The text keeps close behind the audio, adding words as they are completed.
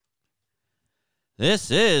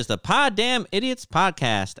This is the Poddamn Idiotz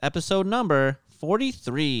Podcast, episode number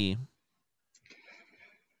 43.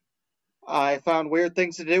 I found weird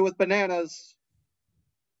things to do with bananas.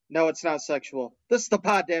 No, it's not sexual. This is the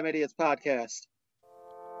Poddamn Idiotz Podcast.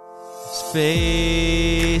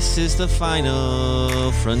 Space is the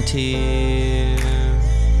final frontier.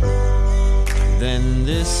 Then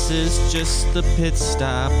this is just the pit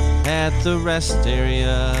stop at the rest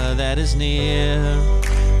area that is near.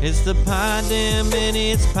 It's the Poddamn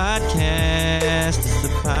Idiotz Podcast. It's the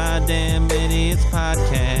Poddamn Idiotz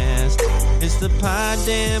Podcast. It's the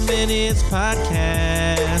Poddamn Idiotz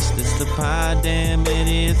Podcast. It's the Poddamn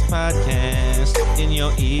Idiotz Podcast in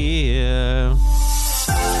your ear.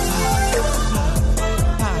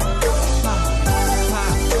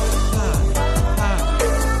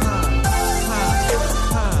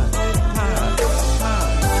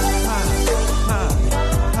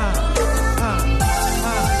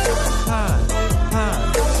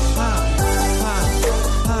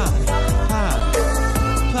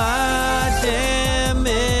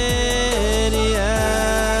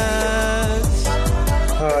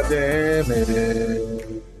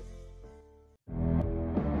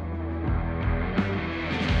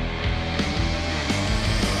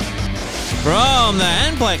 From the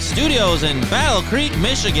Enplex Studios in Battle Creek,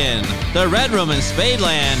 Michigan, the Red Room in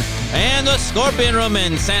Spadeland, and the Scorpion Room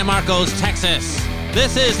in San Marcos, Texas,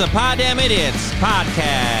 this is the Poddamn Idiotz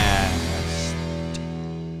Podcast.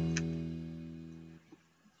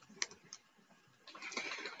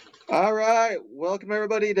 All right, welcome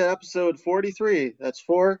everybody to episode 43. That's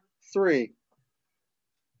 4-3.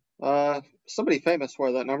 Somebody famous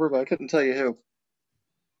for that number, but I couldn't tell you who.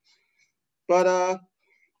 But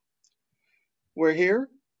we're here.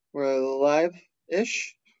 We're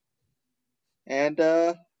live-ish. And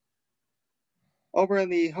over in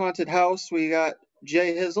the haunted house, we got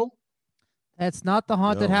Jay Hizzle. That's not the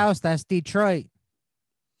haunted house. That's Detroit.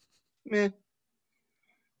 Meh.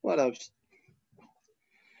 What else?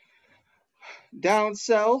 Down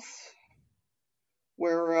south,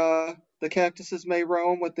 where the cactuses may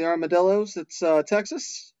roam with the armadillos, it's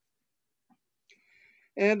Texas.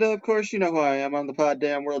 And, of course, you know who I am. I'm the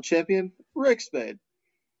Poddamn World Champion, Ric Spade.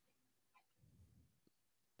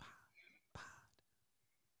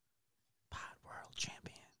 Pod World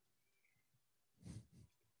Champion.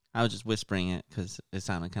 I was just whispering it because it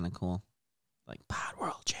sounded kind of cool. Like, Pod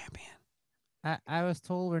World Champion. I was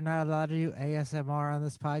told we're not allowed to do ASMR on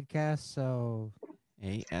this podcast, so...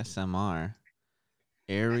 ASMR.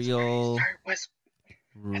 Aerial... That's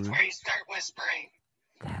where you start whispering.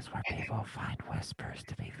 That's where people find whispers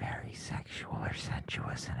to be very sexual or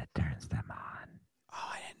sensuous, and it turns them on.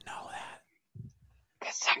 Oh, I didn't know that.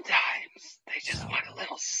 But sometimes they just want a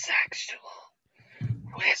little sexual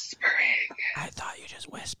whispering. I thought you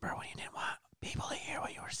just whisper when you didn't want people to hear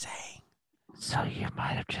what you were saying. So you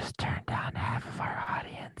might have just turned down half of our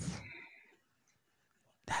audience.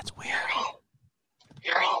 That's weird.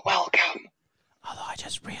 You're all welcome. Although I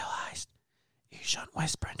just realized you shouldn't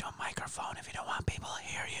whisper into a microphone if you don't want people to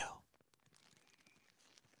hear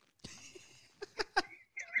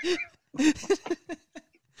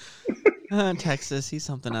you. Texas, he's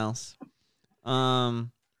something else. I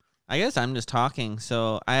guess I'm just talking,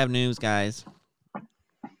 so I have news, guys.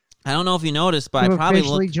 I don't know if you noticed, but I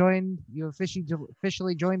probably You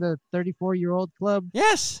officially joined the 34-year-old club?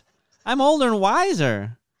 Yes, I'm older and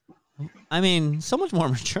wiser. I mean, so much more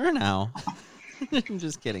mature now. I'm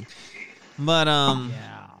just kidding. But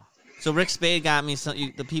yeah. So Ric Spade got me some.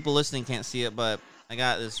 The people listening can't see it, but I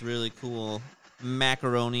got this really cool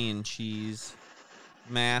macaroni and cheese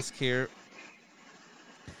mask here.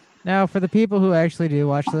 Now, for the people who actually do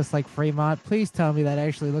watch this, like Fremont, please tell me that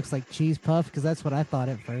actually looks like cheese puff, because that's what I thought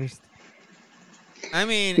at first. I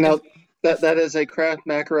mean, no, that is a Kraft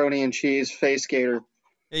macaroni and cheese face gator.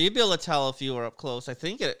 Yeah, you'd be able to tell if you were up close. I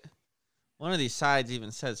think one of these sides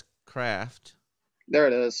even says Kraft. There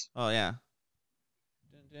it is. Oh yeah.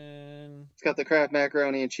 Dun, dun. It's got the Kraft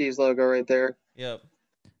macaroni and cheese logo right there. Yep.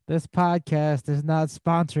 This podcast is not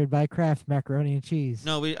sponsored by Kraft macaroni and cheese.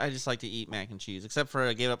 No, I just like to eat mac and cheese. Except for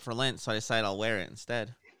I gave up for Lent, so I decided I'll wear it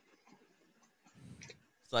instead.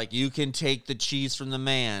 It's like you can take the cheese from the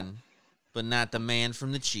man, but not the man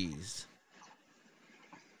from the cheese.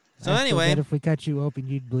 So anyway, if we cut you open,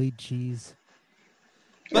 you'd bleed cheese.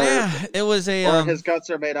 But yeah, it was a. Or his guts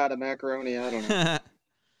are made out of macaroni. I don't know.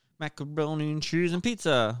 Macaroni and cheese and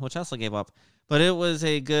pizza, which I also gave up. But it was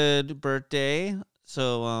a good birthday.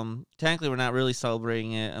 So technically, we're not really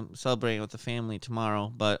celebrating it. I'm celebrating it with the family tomorrow.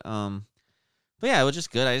 But But yeah, it was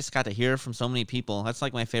just good. I just got to hear from so many people. That's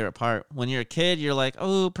like my favorite part. When you're a kid, you're like,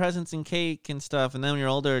 oh, presents and cake and stuff. And then when you're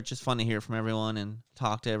older, it's just fun to hear from everyone and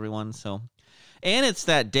talk to everyone. So, and it's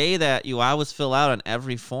that day that you always fill out on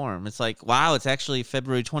every form. It's like, wow, it's actually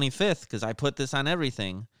February 25th because I put this on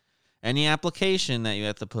everything. Any application that you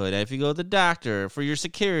have to put. If you go to the doctor, for your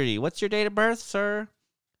security, what's your date of birth, sir?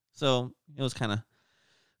 So it was kind of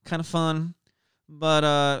fun. But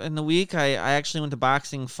in the week, I actually went to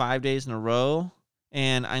boxing 5 days in a row,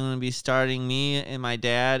 and I'm going to be starting, me and my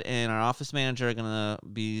dad and our office manager are going to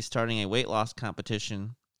be starting a weight loss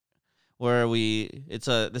competition where it's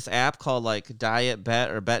this app called like Diet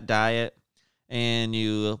Bet or Bet Diet, and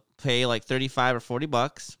you pay like $35 or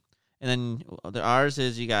 $40. And then ours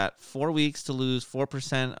is you got 4 weeks to lose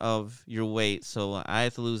 4% of your weight. So I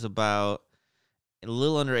have to lose about a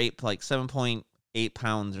little under 7.8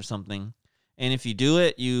 pounds or something. And if you do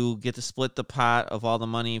it, you get to split the pot of all the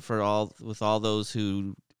money with all those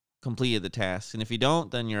who completed the task. And if you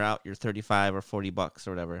don't, then you're out your $35 or $40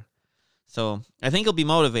 or whatever. So I think it'll be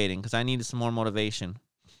motivating because I needed some more motivation.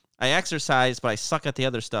 I exercise, but I suck at the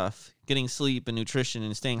other stuff, getting sleep and nutrition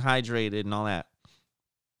and staying hydrated and all that,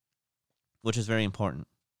 which is very important.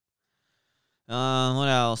 What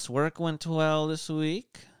else? Work went well this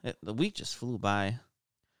week. The week just flew by.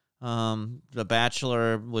 The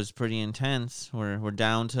Bachelor was pretty intense. We're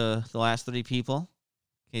down to the last 30 people,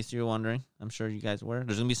 in case you're wondering. I'm sure you guys were.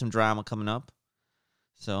 There's going to be some drama coming up.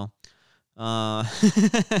 So, I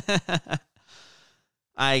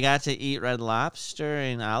got to eat Red Lobster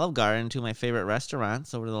and Olive Garden, two of my favorite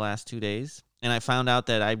restaurants over the last 2 days. And I found out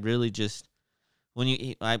that I really just, when you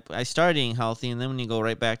eat, I started eating healthy, and then when you go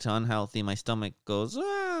right back to unhealthy, my stomach goes,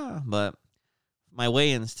 ah. But my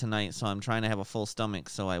weigh-in's tonight, so I'm trying to have a full stomach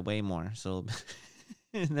so I weigh more. So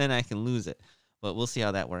and then I can lose it. But we'll see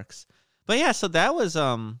how that works. But yeah, so that was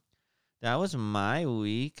my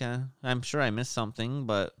week. I'm sure I missed something,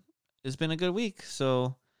 but it's been a good week.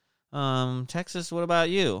 So Texas, what about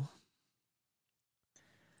you?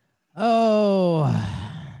 Oh,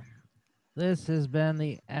 this has been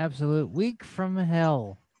the absolute week from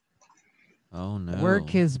hell. Oh no. Work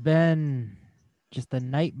has been just a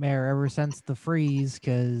nightmare ever since the freeze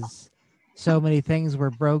because so many things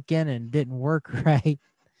were broken and didn't work right.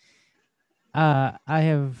 My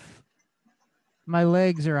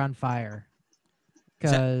legs are on fire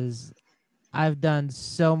because I've done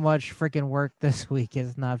so much freaking work this week.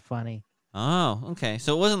 It's not funny. Oh, okay.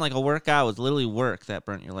 So it wasn't like a workout. It was literally work that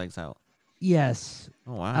burnt your legs out. Yes.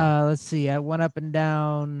 Oh, wow. Let's see. I went up and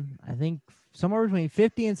down, I think, somewhere between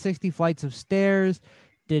 50 and 60 flights of stairs,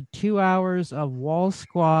 did 2 hours of wall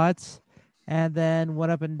squats, and then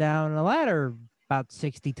went up and down a ladder about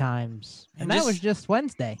 60 times. And that was just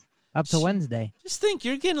Wednesday, up to Wednesday. Just think,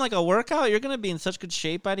 you're getting like a workout. You're going to be in such good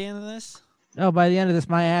shape by the end of this. Oh, by the end of this,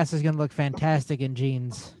 my ass is going to look fantastic in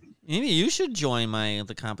jeans. Maybe you should join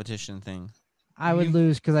the competition thing. I would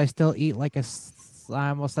lose because I still eat like I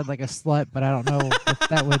almost said like a slut, but I don't know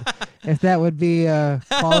if that would be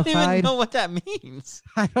qualified. I don't even know what that means.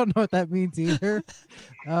 I don't know what that means either.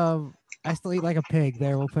 I still eat like a pig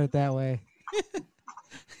there. We'll put it that way.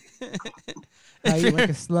 I eat like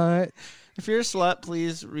a slut. If you're a slut,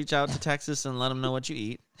 please reach out to Texas and let them know what you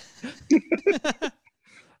eat.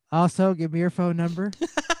 Also, give me your phone number.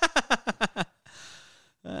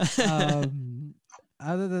 Other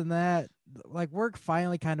than that, like work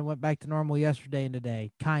finally kind of went back to normal yesterday and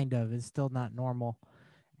today. Kind of. It's still not normal.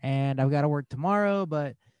 And I've got to work tomorrow,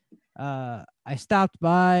 but I stopped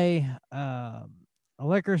by a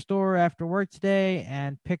liquor store after work today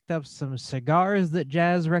and picked up some cigars that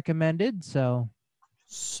Jazz recommended. So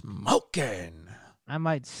smoking. I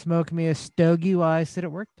might smoke me a stogie while I sit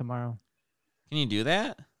at work tomorrow. Can you do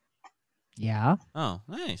that? Yeah. Oh,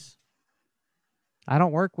 nice. I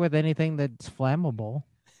don't work with anything that's flammable.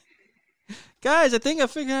 Guys, I think I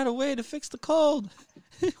figured out a way to fix the cold.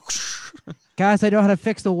 Guys, I know how to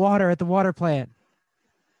fix the water at the water plant.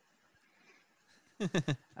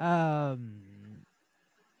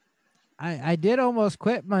 I did almost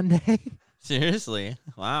quit Monday. Seriously?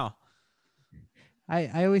 Wow.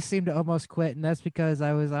 I always seem to almost quit, and that's because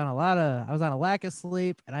I was on a lack of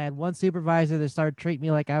sleep, and I had one supervisor that started treating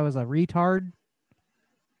me like I was a retard.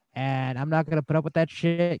 And I'm not going to put up with that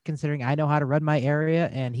shit considering I know how to run my area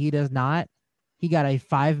and he does not. He got a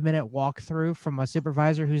 5-minute walkthrough from a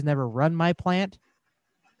supervisor who's never run my plant.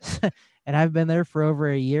 And I've been there for over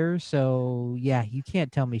a year. So, yeah, you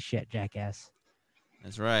can't tell me shit, jackass.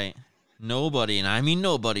 That's right. Nobody, and I mean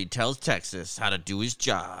nobody, tells Texas how to do his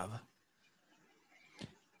job.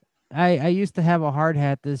 I used to have a hard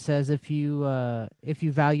hat that says if you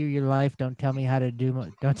value your life, don't tell me how to do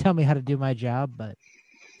my job. But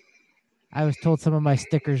I was told some of my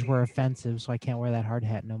stickers were offensive, so I can't wear that hard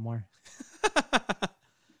hat no more.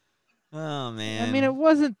 Oh man. I mean, it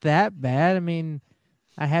wasn't that bad. I mean,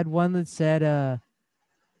 I had one that said,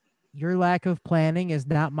 "Your lack of planning is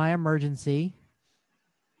not my emergency."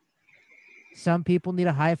 Some people need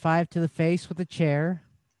a high five to the face with a chair.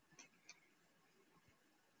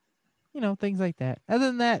 Things like that. Other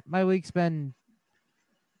than that, my week's been,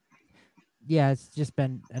 it's just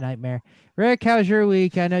been a nightmare. Rick, how's your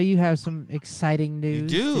week? I know you have some exciting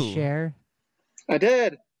news to share. I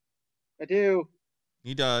did. I do.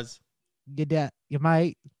 He does. You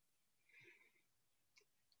might.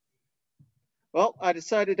 Well, I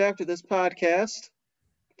decided after this podcast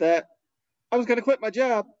that I was going to quit my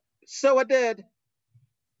job. So I did.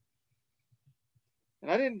 And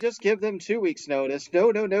I didn't just give them 2 weeks notice.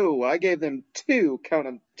 No. I gave them 2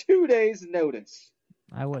 days notice.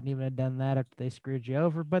 I wouldn't even have done that after they screwed you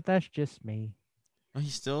over, but that's just me. Well, he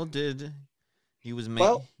still did. He was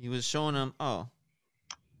he was showing them. Oh.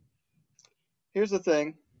 Here's the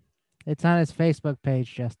thing. It's on his Facebook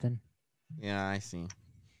page, Justin. Yeah, I see.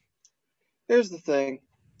 Here's the thing.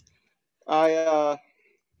 I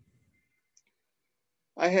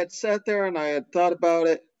had sat there and I had thought about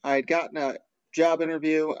it. I had gotten a job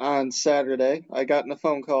interview on Saturday. I gotten a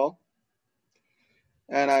phone call.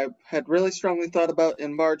 And I had really strongly thought about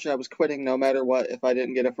in March I was quitting no matter what if I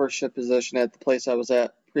didn't get a first shift position at the place I was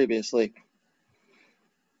at previously.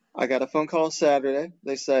 I got a phone call Saturday.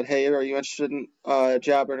 They said, "Hey, are you interested in a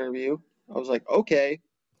job interview?" I was like, "Okay."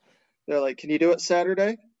 They're like, "Can you do it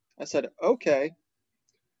Saturday?" I said, "Okay."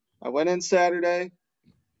 I went in Saturday.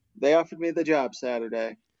 They offered me the job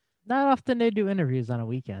Saturday. Not often they do interviews on a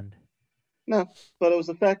weekend. No, but it was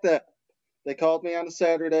the fact that they called me on a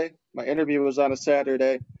Saturday. My interview was on a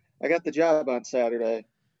Saturday. I got the job on Saturday.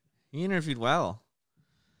 You interviewed well.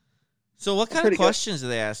 So what kind of questions do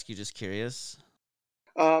they ask you? Just curious.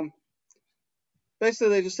 Basically,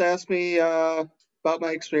 they just asked me about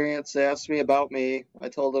my experience. They asked me about me. I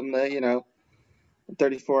told them that, I'm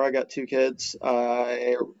 34. I got 2 kids.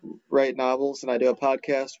 I write novels, and I do a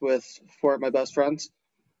podcast with 4 of my best friends.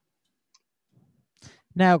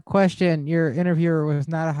 Now, question: your interviewer was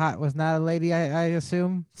not a lady, I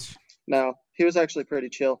assume? No, he was actually pretty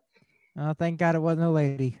chill. Oh, thank God it wasn't a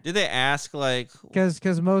lady. Did they ask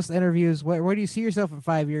Because most interviews, where do you see yourself in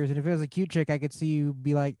 5 years? And if it was a cute chick, I could see you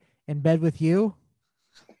be like in bed with you.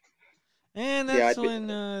 And that's when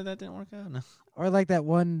that didn't work out. No. Or like that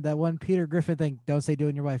one Peter Griffin thing. Don't say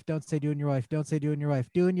doing your wife. Don't say doing your wife. Don't say doing your wife.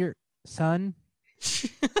 Doing your son.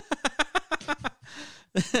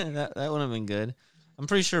 that would have been good. I'm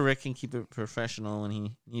pretty sure Rick can keep it professional when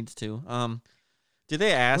he needs to. Do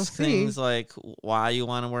they ask things like why you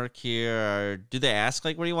want to work here, or do they ask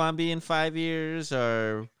like where you want to be in 5 years,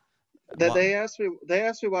 or? They asked me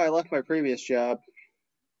why I left my previous job,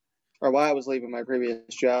 or why I was leaving my previous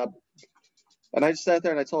job, and I just sat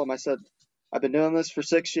there and I told them, I said, I've been doing this for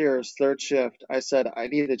 6 years, 3rd shift. I said I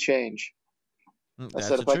need a change. I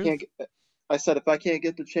said if I can't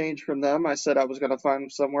get the change from them, I said I was going to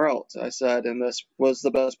find somewhere else. I said, and this was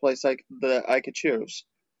the best place that I could choose.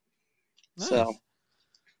 Nice. So,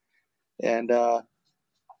 and the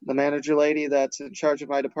manager lady that's in charge of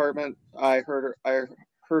my department, I heard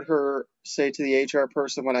her say to the HR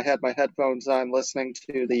person when I had my headphones on listening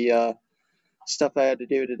to the stuff I had to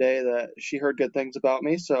do today that she heard good things about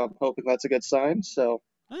me. So I'm hoping that's a good sign. So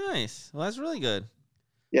nice. Well, that's really good.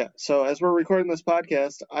 Yeah, so as we're recording this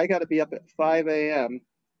podcast, I got to be up at 5 a.m.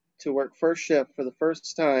 to work first shift for the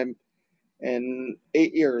first time in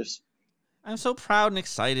 8 years. I'm so proud and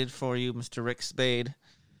excited for you, Mr. Ric Spade.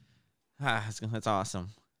 That's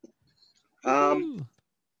awesome. Other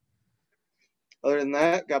than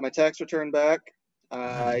that, got my tax return back.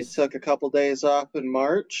 Nice. I took a couple days off in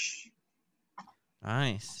March.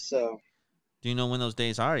 Nice. So, do you know when those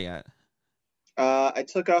days are yet? I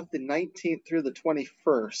took off the 19th through the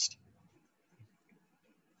 21st.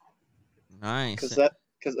 Nice.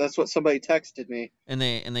 Because that's what somebody texted me. And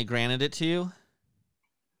they granted it to you?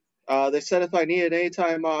 They said if I needed any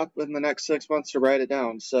time off in the next 6 months to write it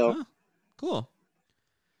down. So, cool.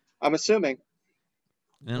 I'm assuming.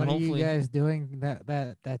 And what are you guys doing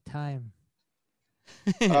that time?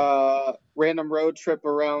 Random road trip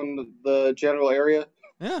around the general area.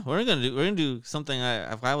 Yeah, we're gonna do something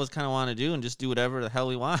I always kind of want to do and just do whatever the hell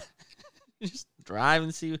we want. Just drive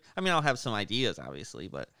and see. I mean, I'll have some ideas, obviously,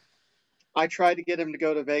 but I tried to get him to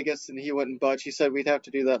go to Vegas and he wouldn't budge. He said we'd have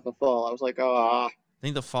to do that in the fall. I was like, I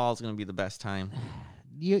think the fall is gonna be the best time.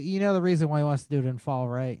 You know the reason why he wants to do it in fall,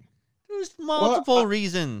 right? There's multiple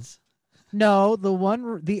reasons. No,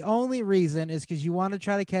 the only reason is because you want to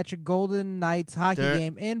try to catch a Golden Knights hockey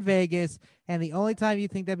game in Vegas, and the only time you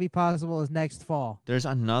think that'd be possible is next fall. There's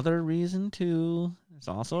another reason too. There's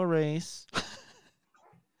also a race.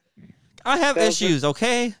 I have issues,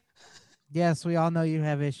 okay? Yes, we all know you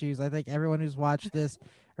have issues. I think everyone who's watched this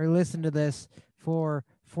or listened to this for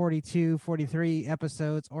 42, 43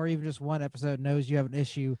 episodes, or even just one episode, knows you have an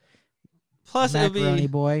issue. Plus, it'd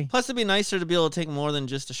be nicer to be able to take more than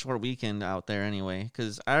just a short weekend out there anyway,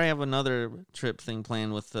 because I already have another trip thing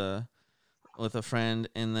planned with a friend,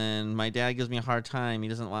 and then my dad gives me a hard time. He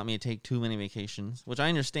doesn't want me to take too many vacations, which I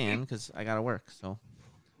understand because I got to work. So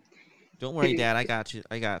don't worry, Dad. I got you.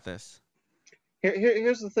 I got this.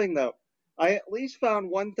 Here's the thing, though. I at least found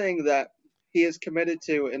one thing that he is committed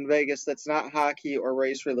to in Vegas that's not hockey or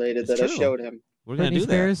race related I showed him. We're going to do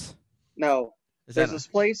that. No. There's this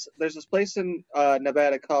place in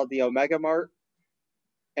Nevada called the Omega Mart,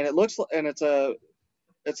 and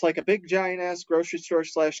it's like a big giant ass grocery store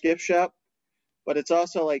 / gift shop, but it's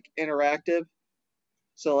also like interactive.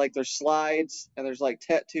 So like there's slides, and there's like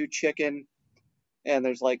tattooed chicken, and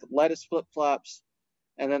there's like lettuce flip flops,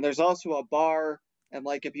 and then there's also a bar, and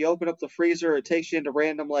like if you open up the freezer, it takes you into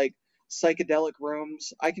random like psychedelic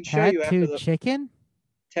rooms. I can show you after the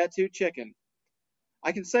tattooed chicken.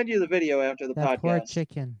 I can send you the video after the podcast. Poor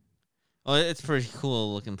chicken. Well, it's a pretty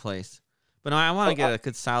cool looking place. But no, I want to get a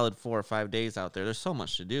good solid 4 or 5 days out there. There's so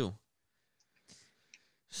much to do.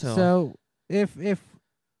 So if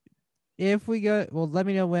we go, well, let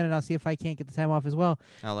me know when, and I'll see if I can't get the time off as well.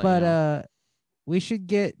 But we should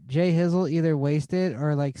get Jay Hizzle either wasted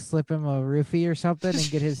or like slip him a roofie or something and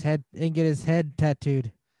get his head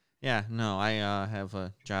tattooed. Yeah, no, I have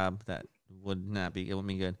a job that wouldn't be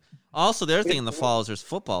good. Also, the other thing in the fall is there's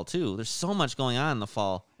football, too. There's so much going on in the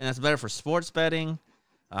fall, and that's better for sports betting.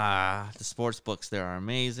 The sports books there are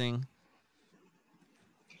amazing.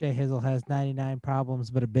 Jay Hizzle has 99 problems,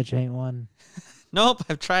 but a bitch ain't one. Nope,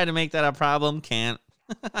 I've tried to make that a problem. Can't.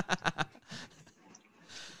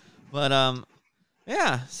 But,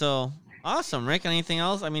 yeah, so awesome. Rick, anything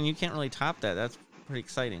else? I mean, you can't really top that. That's pretty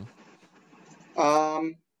exciting.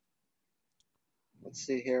 Let's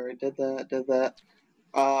see here. I did that.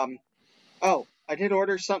 I did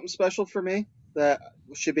order something special for me that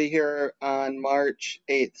should be here on March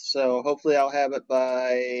 8th. So hopefully I'll have it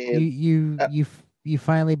by. You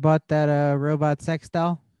finally bought that robot sex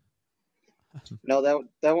doll? No,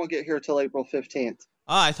 that won't get here till April 15th.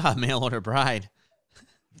 Oh, I thought mail order bride.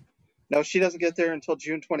 No, she doesn't get there until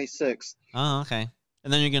June 26th. Oh, okay.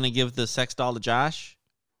 And then you're gonna give the sex doll to Josh?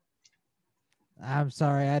 I'm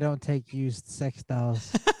sorry, I don't take used sex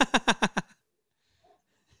dolls.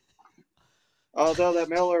 Although that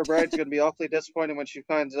mail order bride's going to be awfully disappointed when she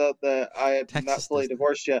finds out that I am not fully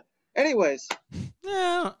divorced yet. Anyways.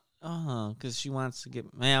 Yeah. Oh, because she wants to get...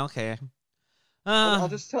 Yeah, okay. I'll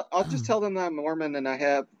just tell them that I'm Mormon and I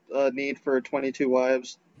have a need for 22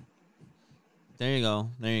 wives. There you go.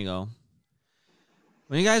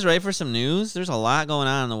 Are you guys ready for some news? There's a lot going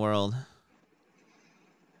on in the world.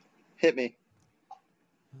 Hit me.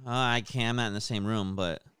 I can't. I'm not in the same room,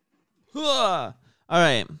 but... All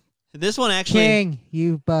right. This one actually... King,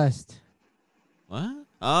 you bust. What?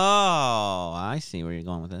 Oh, I see where you're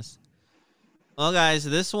going with this. Well, guys,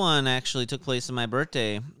 this one actually took place on my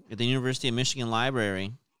birthday at the University of Michigan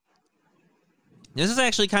Library. This is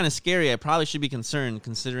actually kind of scary. I probably should be concerned,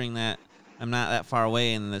 considering that I'm not that far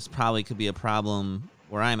away, and this probably could be a problem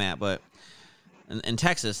where I'm at, but... In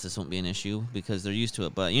Texas, this won't be an issue because they're used to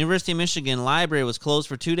it. But University of Michigan Library was closed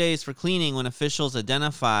for 2 days for cleaning when officials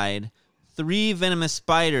identified 3 venomous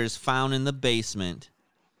spiders found in the basement.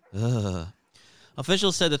 Ugh.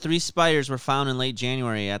 Officials said the 3 spiders were found in late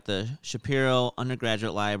January at the Shapiro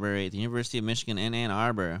Undergraduate Library at the University of Michigan in Ann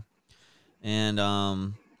Arbor. And,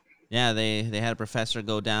 they had a professor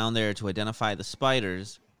go down there to identify the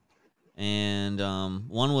spiders. And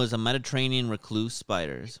one was a Mediterranean recluse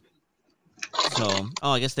spiders. So,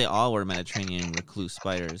 I guess they all were Mediterranean recluse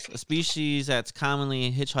spiders, a species that's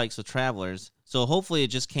commonly hitchhikes with travelers. So hopefully it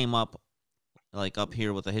just came up, like up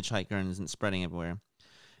here with a hitchhiker and isn't spreading everywhere.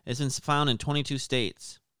 It's been found in 22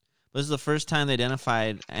 states. But this is the first time they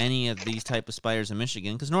identified any of these type of spiders in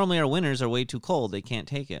Michigan, because normally our winters are way too cold. They can't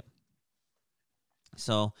take it.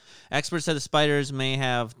 So experts said the spiders may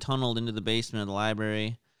have tunneled into the basement of the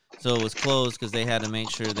library. So it was closed because they had to make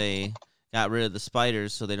sure they got rid of the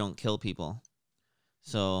spiders so they don't kill people.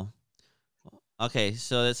 So, okay,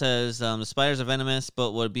 so it says the spiders are venomous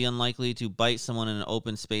but would be unlikely to bite someone in an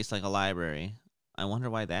open space like a library. I wonder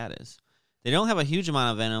why that is. They don't have a huge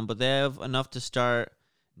amount of venom, but they have enough to start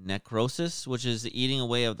necrosis, which is the eating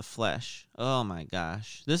away of the flesh. Oh my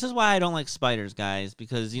gosh. This is why I don't like spiders, guys,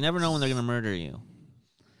 because you never know when they're going to murder you.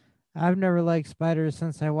 I've never liked spiders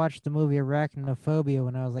since I watched the movie Arachnophobia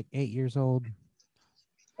when I was like 8 years old.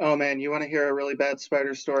 Oh man, you want to hear a really bad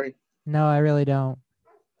spider story? No, I really don't.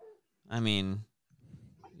 I mean,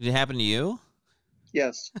 did it happen to you?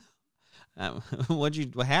 Yes.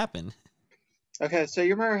 What happened? Okay, so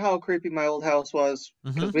you remember how creepy my old house was?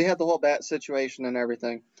 Because we had the whole bat situation and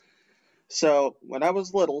everything. So when I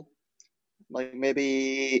was little, like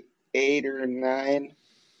maybe 8 or 9,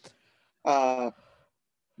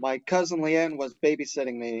 my cousin Leanne was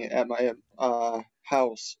babysitting me at my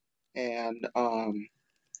house, and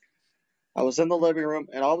I was in the living room,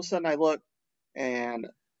 and all of a sudden I looked, and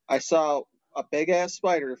I saw a big ass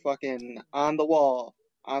spider fucking on the wall,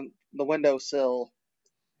 on the windowsill,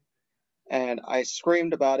 and I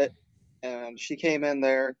screamed about it, and she came in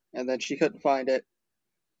there, and then she couldn't find it,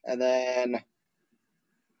 and then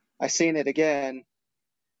I seen it again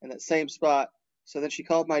in that same spot. So then she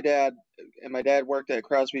called my dad, and my dad worked at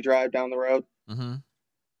Crosby Drive down the road. Mm-hmm.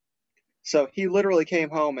 So he literally came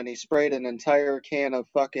home and he sprayed an entire can of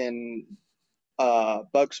fucking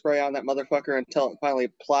bug spray on that motherfucker until it finally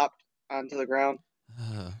plopped onto the ground.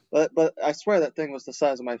 But I swear that thing was the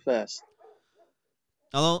size of my fist.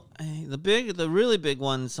 Although the really big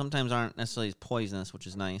ones sometimes aren't necessarily poisonous, which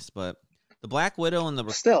is nice, but the black widow and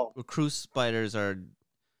the recluse spiders are.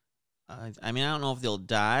 I mean, I don't know if they'll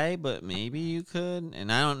die, but maybe you could.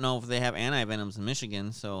 And I don't know if they have antivenoms in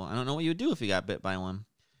Michigan, so I don't know what you would do if you got bit by one.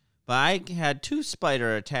 But I had 2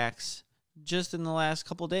 spider attacks just in the last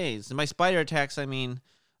couple days. And by spider attacks, I mean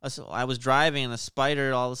I was driving and a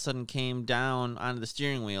spider all of a sudden came down onto the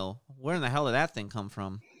steering wheel. Where in the hell did that thing come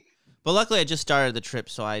from? But luckily, I just started the trip,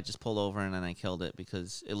 so I just pulled over and then I killed it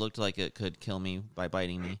because it looked like it could kill me by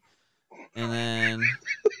biting me. And then...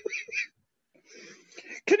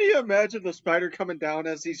 Can you imagine the spider coming down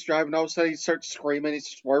as he's driving? All of a sudden, he starts screaming. He's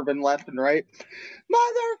swerving left and right.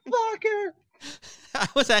 Motherfucker! I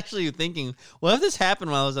was actually thinking, what if this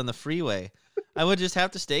happened while I was on the freeway? I would just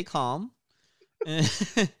have to stay calm and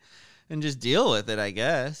just deal with it, I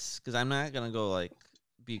guess, because I'm not going to go, like,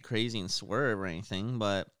 be crazy and swerve or anything,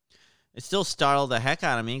 but it still startled the heck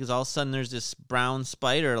out of me because all of a sudden there's this brown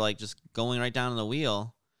spider, like, just going right down to the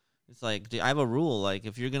wheel. It's like, I have a rule, like,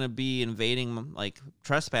 if you're going to be invading, like,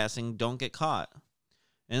 trespassing, don't get caught.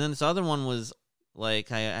 And then this other one was, like,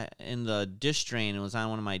 I in the dish drain, it was on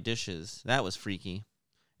one of my dishes. That was freaky.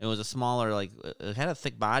 It was a smaller, like, it had a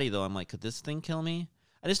thick body, though. I'm like, could this thing kill me?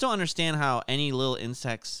 I just don't understand how any little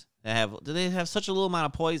insects do they have such a little amount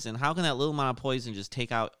of poison? How can that little amount of poison just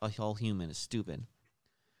take out a whole human? It's stupid.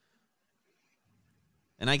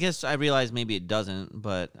 And I guess I realize maybe it doesn't,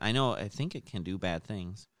 but I think it can do bad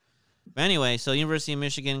things. But anyway, so University of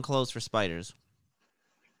Michigan closed for spiders.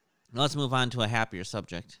 Now let's move on to a happier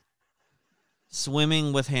subject.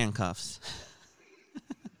 Swimming with handcuffs.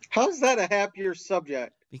 How's that a happier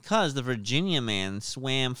subject? Because the Virginia man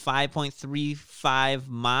swam 5.35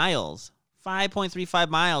 miles. 5.35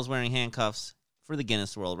 miles wearing handcuffs for the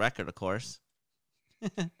Guinness World Record, of course.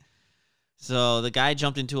 So the guy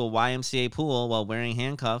jumped into a YMCA pool while wearing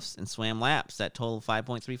handcuffs and swam laps that totaled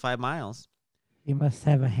 5.35 miles. He must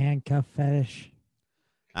have a handcuff fetish.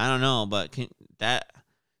 I don't know, but he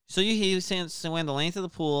swam the length of the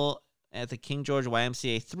pool at the King George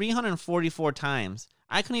YMCA 344 times.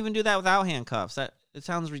 I couldn't even do that without handcuffs. It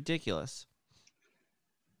sounds ridiculous.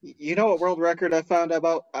 You know what world record I found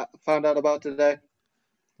out about today?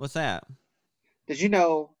 What's that? Did you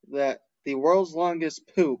know that the world's longest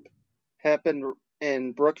poop happened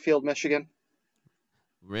in Brookfield, Michigan?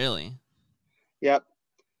 Really? Yep.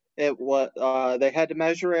 It was. They had to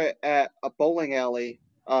measure it at a bowling alley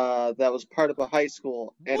that was part of a high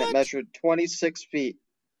school, and What? It measured 26 feet.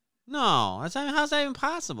 No, how's that even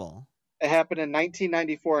possible? It happened in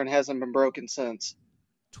 1994 and hasn't been broken since.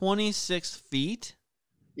 26 feet?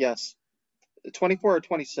 Yes. 24 or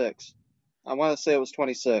 26. I want to say it was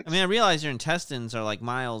 26. I mean, I realize your intestines are like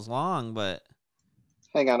miles long, but...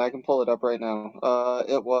 Hang on, I can pull it up right now.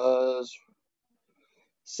 It was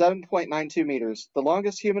 7.92 meters. The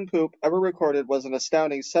longest human poop ever recorded was an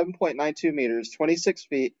astounding 7.92 meters, 26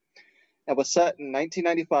 feet, and was set in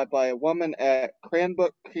 1995 by a woman at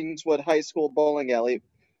Cranbrook Kingswood High School bowling alley,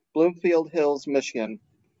 Bloomfield Hills, Michigan,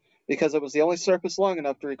 because it was the only surface long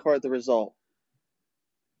enough to record the result.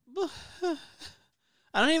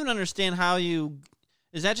 I don't even understand how you...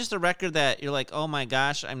 Is that just a record that you're like, oh my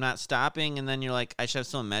gosh, I'm not stopping, and then you're like, I should have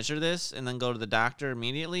someone measure this, and then go to the doctor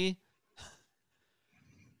immediately?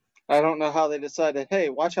 I don't know how they decided, hey,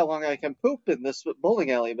 watch how long I can poop in this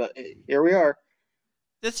bowling alley, but here we are.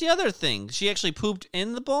 That's the other thing. She actually pooped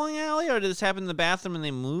in the bowling alley, or did this happen in the bathroom and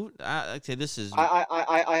they moved? Okay, this is.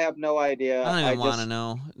 I have no idea. I don't even want to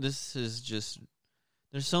know. This is just.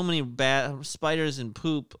 There's so many bad spiders and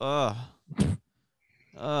poop. Ugh.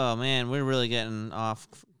 Oh man, we're really getting off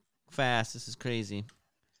fast. This is crazy.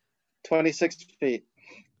 26 feet.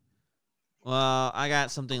 Well, I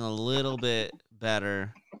got something a little bit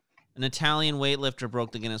better. An Italian weightlifter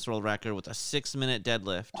broke the Guinness World Record with a 6-minute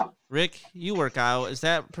deadlift. Rick, you work out. Is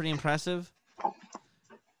that pretty impressive?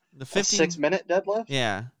 A 6-minute deadlift?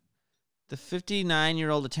 Yeah. The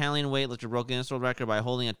 59-year-old Italian weightlifter broke the Guinness World Record by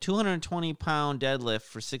holding a 220-pound deadlift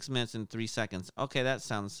for 6 minutes and 3 seconds. Okay, that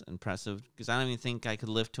sounds impressive because I don't even think I could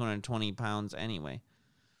lift 220 pounds anyway.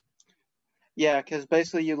 Yeah, because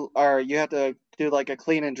basically you have to do like a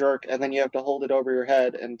clean and jerk, and then you have to hold it over your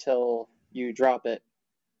head until you drop it.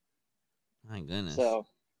 My goodness. So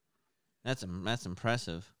that's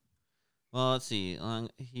impressive. Well, let's see.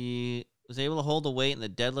 He was able to hold the weight in the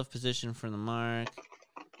deadlift position for the mark.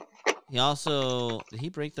 He also did he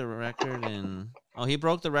break the record in? Oh, he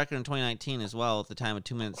broke the record in 2019 as well at the time of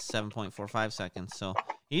 2 minutes 7.45 seconds. So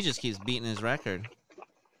he just keeps beating his record.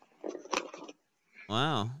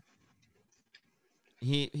 Wow.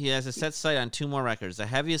 He has a set sight on 2 more records: the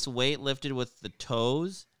heaviest weight lifted with the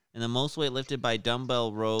toes, and the most weight lifted by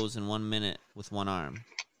dumbbell rows in 1 minute with one arm.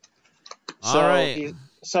 All right.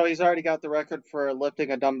 So he's already got the record for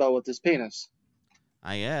lifting a dumbbell with his penis.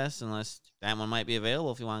 I guess, unless that one might be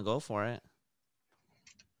available if you want to go for it.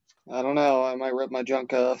 I don't know. I might rip my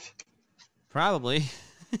junk off. Probably.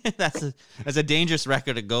 That's a dangerous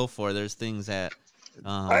record to go for. There's things that,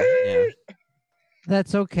 yeah.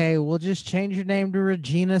 That's okay. We'll just change your name to Ric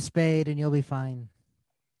Spade, and you'll be fine.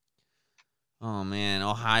 Oh man,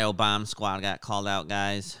 Ohio Bomb Squad got called out,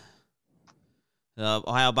 guys. The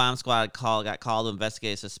Ohio Bomb Squad got called to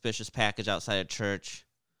investigate a suspicious package outside a church.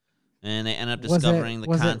 And they ended up discovering the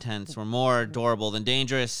contents were more adorable than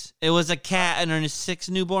dangerous. It was a cat and her 6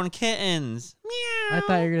 newborn kittens. Meow. I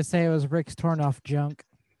thought you were going to say it was Rick's torn off junk.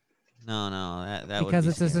 No, that because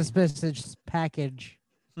would be it's a suspicious package.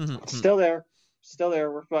 Still there.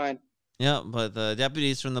 We're fine. Yeah, but the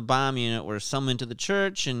deputies from the bomb unit were summoned to the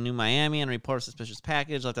church in New Miami and reported a suspicious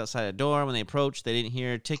package left outside a door. When they approached, they didn't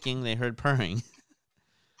hear ticking. They heard purring.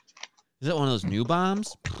 Is it one of those new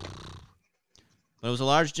bombs? But it was a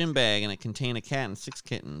large gym bag, and it contained a cat and 6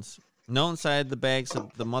 kittens. Note inside the bags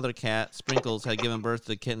of the mother cat, Sprinkles, had given birth to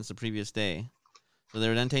the kittens the previous day. So they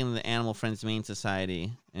were then taken to the Animal Friends Humane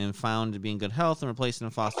Society and found to be in good health and replaced in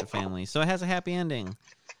a foster family. So it has a happy ending.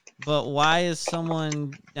 But why is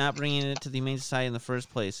someone not bringing it to the Humane Society in the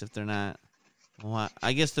first place if they're not? Well,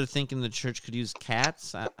 I guess they're thinking the church could use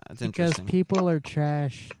cats. That's interesting. Because people are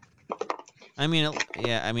trash. I mean,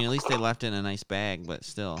 at least they left it in a nice bag, but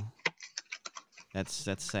still. That's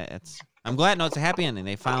sad. I'm glad. No, it's a happy ending.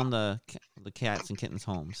 They found the cats and kittens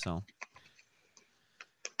home. So,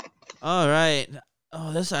 all right.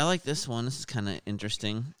 Oh, I like this one. This is kind of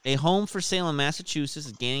interesting. A home for sale in Massachusetts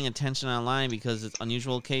is gaining attention online because of its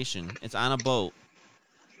unusual location. It's on a boat,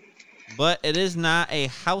 but it is not a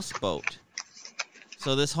houseboat.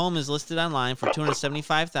 So this home is listed online for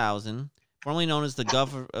 $275,000. Formerly known as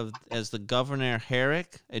the Governor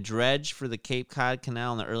Herrick, a dredge for the Cape Cod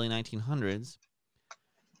Canal in the early 1900s.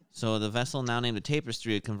 So the vessel, now named the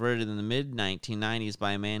Tapestry, was converted in the mid-1990s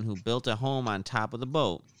by a man who built a home on top of the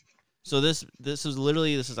boat. So this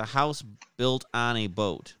is a house built on a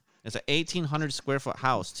boat. It's an 1,800 square foot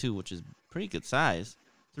house too, which is pretty good size.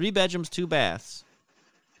 3 bedrooms, 2 baths.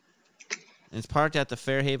 And it's parked at the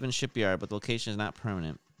Fairhaven shipyard, but the location is not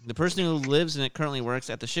permanent. The person who lives in it currently works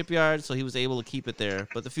at the shipyard, so he was able to keep it there.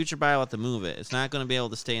 But the future buyer will have to move it. It's not going to be able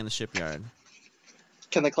to stay in the shipyard.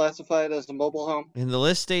 Can they classify it as a mobile home? And the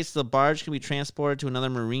list states the barge can be transported to another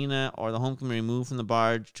marina, or the home can be removed from the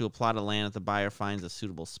barge to a plot of land if the buyer finds a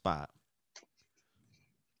suitable spot.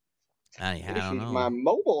 I don't know. My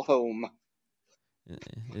mobile home.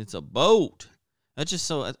 It's a boat. That's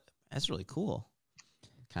really cool.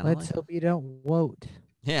 Let's hope you don't vote.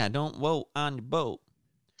 Yeah, don't vote on your boat.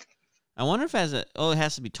 I wonder if it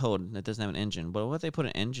has to be towed. It doesn't have an engine. But what if they put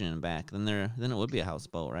an engine in the back? Then it would be a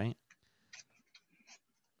houseboat, right?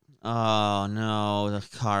 Oh, no, the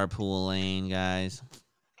carpool lane, guys.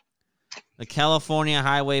 The California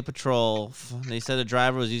Highway Patrol, they said the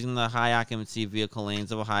driver was using the high occupancy vehicle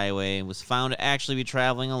lanes of a highway and was found to actually be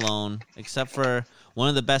traveling alone, except for one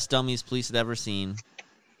of the best dummies police had ever seen.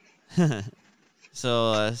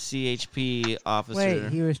 So, a CHP officer... Wait,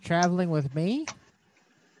 he was traveling with me?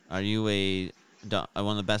 Are you one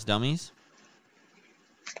of the best dummies?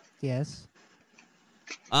 Yes.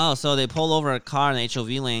 Oh, so they pulled over a car in the HOV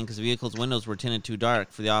lane because the vehicle's windows were tinted too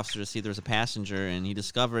dark for the officer to see there was a passenger, and he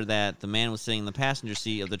discovered that the man was sitting in the passenger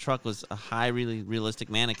seat of the truck was a highly realistic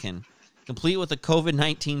mannequin, complete with a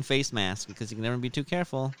COVID-19 face mask because you can never be too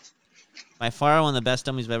careful. By far one of the best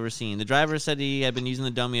dummies I've ever seen. The driver said he had been using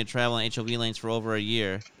the dummy to travel in HOV lanes for over a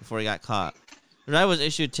year before he got caught. The driver was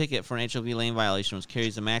issued a ticket for an HOV lane violation, which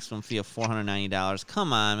carries a maximum fee of $490.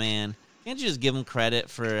 Come on, man. Can't you just give him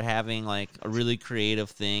credit for having, like, a really creative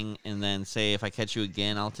thing and then say, if I catch you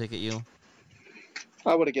again, I'll ticket you?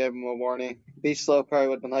 I would have given him a warning. Be slow probably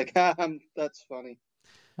would have been like, that's funny.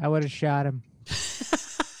 I would have shot him.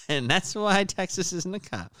 And that's why Texas isn't a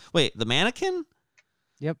cop. Wait, the mannequin?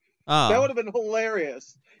 Yep. Oh. That would have been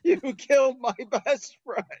hilarious. You killed my best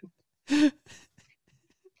friend.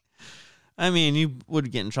 I mean, you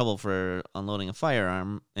would get in trouble for unloading a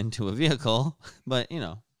firearm into a vehicle, but, you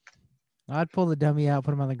know. I'd pull the dummy out,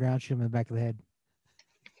 put him on the ground, shoot him in the back of the head.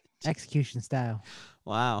 Execution style.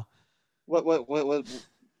 Wow. What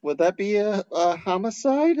would that be a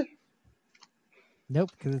homicide?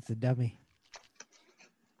 Nope, because it's a dummy.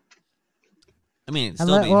 I mean, it's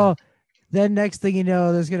still well, then next thing you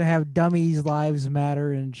know, there's gonna have dummies' lives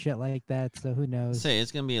matter and shit like that. So who knows? Say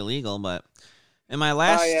it's gonna be illegal, but in my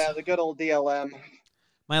last, oh yeah, the good old DLM.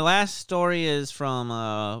 My last story is from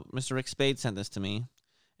Mr. Ric Spade sent this to me.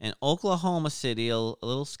 In Oklahoma City, a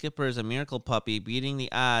little skipper is a miracle puppy beating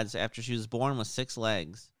the odds after she was born with 6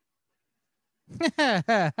 legs.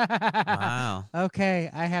 Wow. Okay,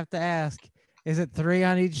 I have to ask: is it 3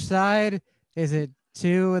 on each side? Is it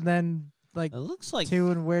 2 and then like it looks like 2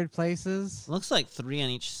 in weird places? Looks like 3 on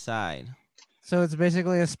each side. So it's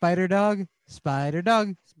basically a spider dog. Spider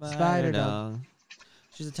dog. Spider dog.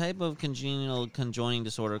 She's a type of congenital conjoining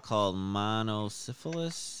disorder called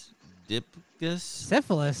monosyphilis.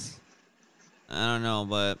 Syphilis? I don't know,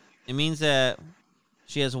 but it means that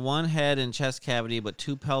she has 1 head and chest cavity, but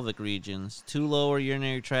 2 pelvic regions, 2 lower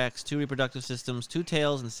urinary tracts, 2 reproductive systems, 2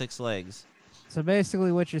 tails, and 6 legs. So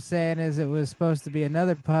basically what you're saying is it was supposed to be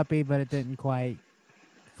another puppy, but it didn't quite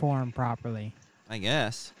form properly. I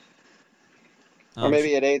guess. Or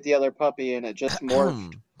maybe it ate the other puppy and it just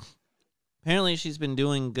morphed. Apparently she's been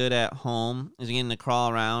doing good at home, is getting to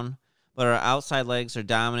crawl around, but her outside legs are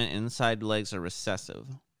dominant and inside legs are recessive.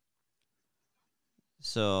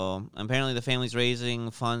 So apparently the family's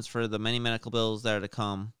raising funds for the many medical bills that are to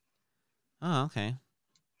come. Oh, okay.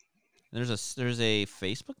 There's a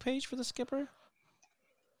Facebook page for the skipper?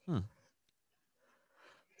 I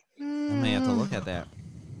may have to look at that.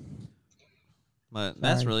 But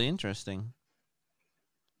that's really interesting.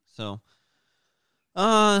 So,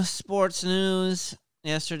 sports news.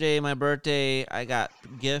 Yesterday, my birthday, I got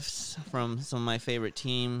gifts from some of my favorite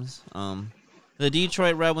teams. The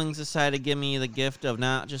Detroit Red Wings decided to give me the gift of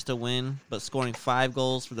not just a win, but scoring 5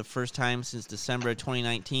 goals for the first time since December of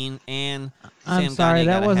 2019. And Sam Gagne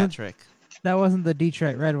got a hat trick. That wasn't the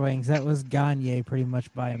Detroit Red Wings. That was Gagne pretty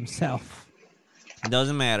much by himself. It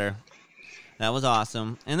doesn't matter. That was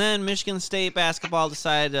awesome. And then Michigan State basketball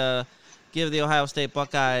decided to give the Ohio State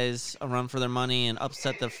Buckeyes a run for their money and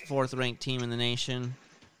upset the 4th-ranked team in the nation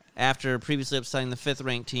after previously upsetting the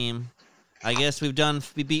 5th-ranked team. I guess we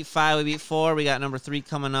beat 5, we beat 4. We got number 3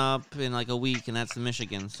 coming up in like a week, and that's the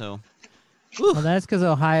Michigan. So, well, that's because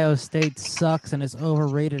Ohio State sucks and is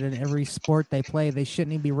overrated in every sport they play. They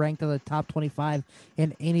shouldn't even be ranked in the top 25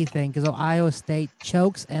 in anything because Ohio State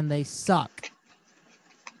chokes and they suck.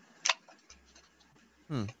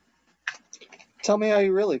 Tell me how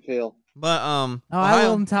you really feel. But I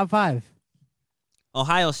will in top 5.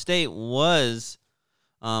 Ohio State was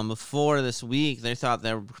before this week. They thought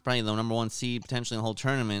they were probably the number 1 seed potentially in the whole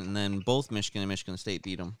tournament, and then both Michigan and Michigan State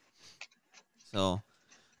beat them. So,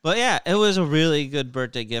 but yeah, it was a really good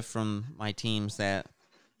birthday gift from my teams that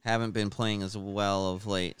haven't been playing as well of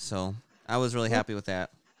late. So I was really happy with that.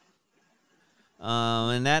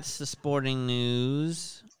 And that's the sporting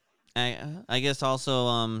news. I guess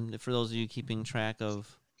also for those of you keeping track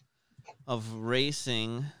of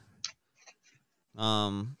racing,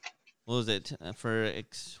 what was it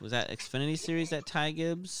was that Xfinity Series that Ty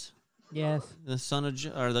Gibbs? Yes. The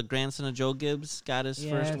the grandson of Joe Gibbs got his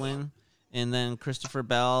first win, and then Christopher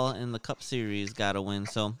Bell in the Cup Series got a win.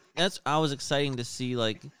 So I was exciting to see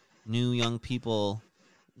like new young people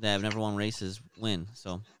that have never won races win.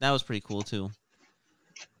 So that was pretty cool too.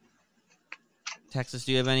 Texas,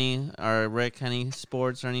 do you have or Rick, any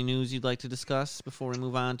sports or any news you'd like to discuss before we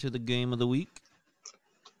move on to the game of the week?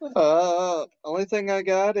 Only thing I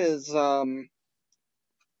got is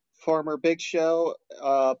former Big Show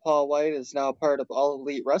Paul White is now part of All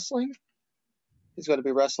Elite Wrestling. He's going to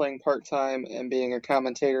be wrestling part-time and being a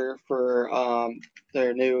commentator for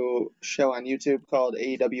their new show on YouTube called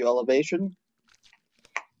AEW Elevation.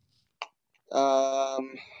 There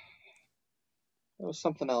was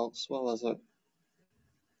something else. What was it?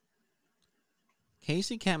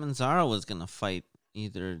 Casey Catanzaro was going to fight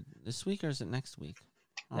either this week or is it next week?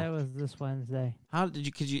 Oh. That was this Wednesday. How did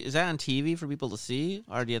you? Is that on TV for people to see,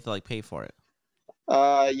 or do you have to like pay for it?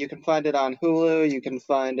 You can find it on Hulu. You can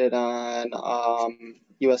find it on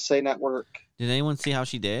USA Network. Did anyone see how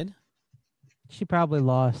she did? She probably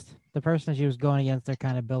lost. The person she was going against, they're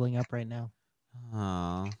kind of building up right now.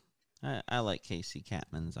 Oh, I like Casey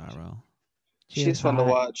Catanzaro. She's fun to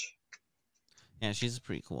watch. Yeah, she's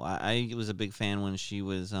pretty cool. I was a big fan when she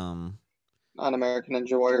was on American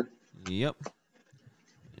Ninja Warrior. Yep.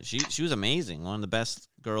 She was amazing. One of the best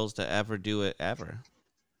girls to ever do it ever.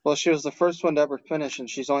 Well, she was the first one to ever finish, and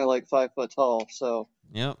she's only like 5 foot tall. So.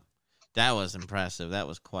 Yep, that was impressive. That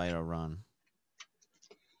was quite a run.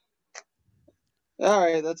 All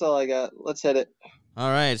right, that's all I got. Let's hit it. All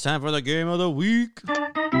right, it's time for the game of the week.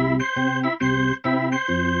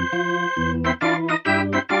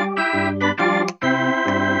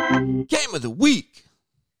 Game of the week.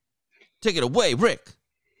 Take it away, Rick.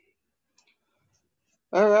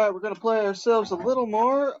 All right, we're going to play ourselves a little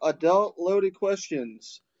more adult loaded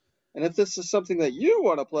questions. And if this is something that you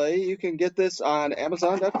want to play, you can get this on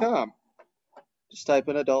Amazon.com. Just type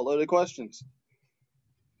in adult loaded questions.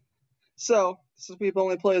 So, since we've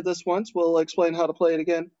only played this once, we'll explain how to play it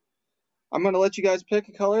again. I'm going to let you guys pick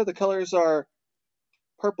a color. The colors are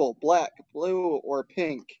purple, black, blue, or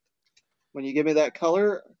pink. When you give me that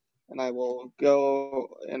color, and I will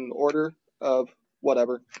go in order of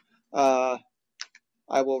whatever, I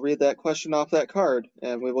will read that question off that card,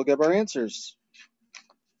 and we will give our answers.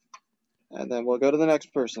 And then we'll go to the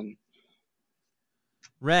next person.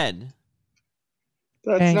 Red.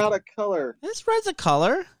 That's pink. Not a color. This red's a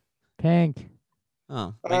color. Pink.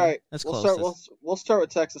 Oh, all right. That's close. We'll start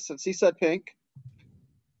with Texas since he said pink.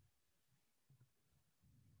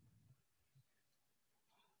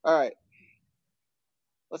 All right.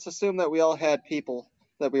 Let's assume that we all had people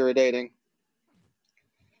that we were dating.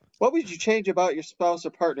 What would you change about your spouse or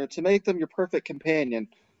partner to make them your perfect companion?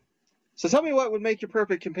 So tell me what would make your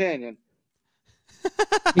perfect companion.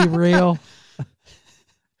 Be real.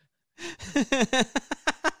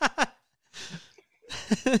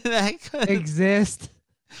 That could exist.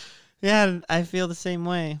 Yeah, I feel the same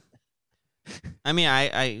way. I mean,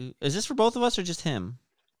 I is this for both of us or just him?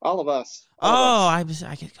 All of us. I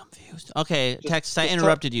get confused. Okay, Texas, I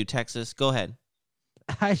interrupted you, Texas. Go ahead.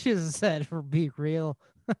 I should have said for be real.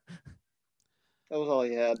 That was all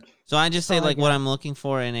you had. So I just say like what I'm looking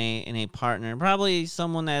for in a partner, probably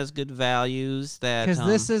someone that has good values. That because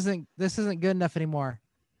this isn't good enough anymore.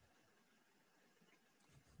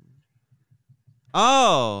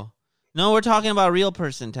 Oh no, we're talking about a real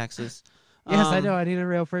person, Texas. Yes, I know. I need a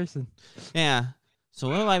real person. Yeah. So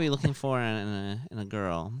what would I be looking for in a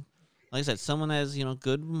girl? Like I said, someone that has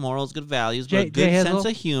good morals, good values, but a good sense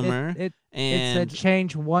of humor. It said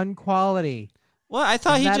change one quality. Well, I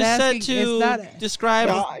thought he just said to describe.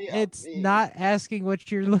 It's not asking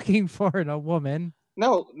what you're looking for in a woman.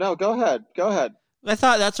 No, go ahead. I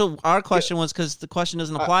thought that's what our question was because the question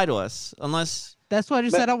doesn't apply to us unless. That's why I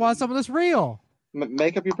just said I want someone that's real.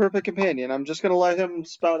 Make up your perfect companion. I'm just going to let him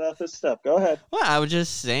spout out his stuff. Go ahead. Well, I was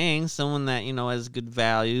just saying someone that, has good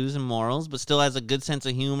values and morals, but still has a good sense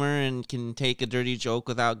of humor and can take a dirty joke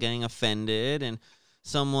without getting offended. And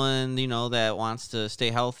someone, that wants to stay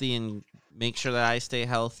healthy and make sure that I stay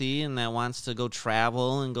healthy and that wants to go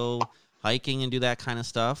travel and go hiking and do that kind of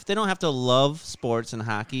stuff. They don't have to love sports and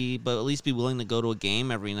hockey, but at least be willing to go to a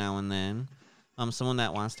game every now and then. Someone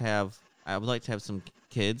that wants to have, I would like to have some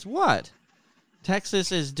kids. What?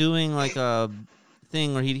 Texas is doing like a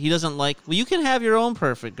thing where he doesn't like. Well, you can have your own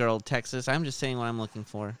perfect girl, Texas. I'm just saying what I'm looking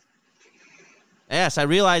for. Yes, I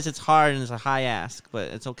realize it's hard and it's a high ask, but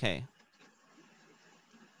it's okay.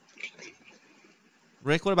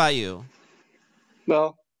 Rick, what about you?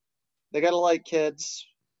 Well, they gotta like kids.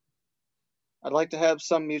 I'd like to have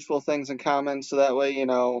some mutual things in common, so that way,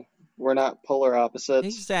 we're not polar opposites.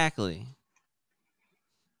 Exactly.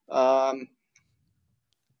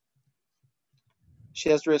 She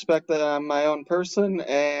has to respect that I'm my own person,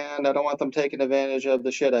 and I don't want them taking advantage of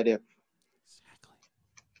the shit I do. Exactly.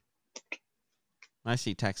 I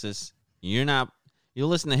see, Texas. You'll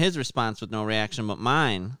listen to his response with no reaction, but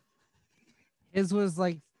mine. His was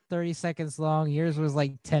like 30 seconds long. Yours was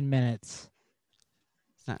like 10 minutes.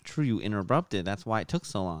 It's not true. You interrupted. That's why it took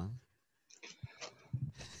so long.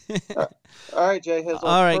 All right, Jay Hizzle.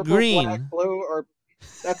 All right, purple, green. Black, blue, or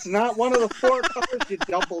That's not one of the 4 colors, you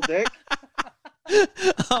double dick.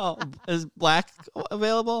 Oh, is black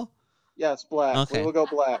available? Yes, black. Okay. We will go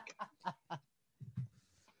black.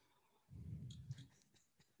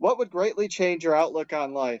 What would greatly change your outlook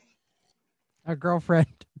on life? A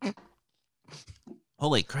girlfriend.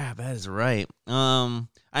 Holy crap, that is right. I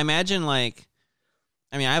imagine I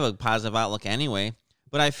have a positive outlook anyway,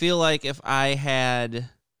 but I feel like if I had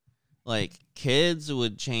kids, it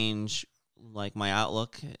would change my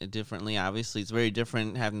outlook differently. Obviously, it's very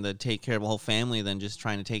different having to take care of a whole family than just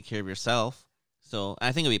trying to take care of yourself. So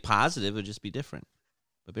I think it'd be positive. It'd just be different,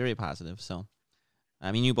 but very positive. So,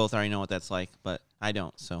 I mean, you both already know what that's like, but I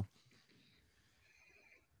don't. So,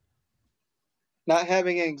 Not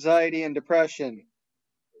having anxiety and depression.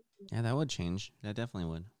 yeah, that would change. That definitely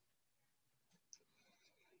would.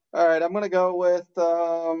 All right, I'm going to go with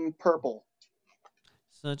purple.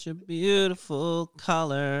 Such a beautiful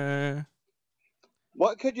color.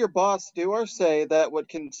 What could your boss do or say that would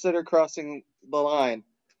consider crossing the line?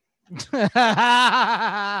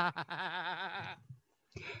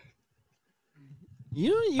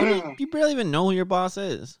 You barely even know who your boss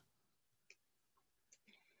is.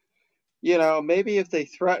 Maybe if they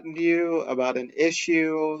threatened you about an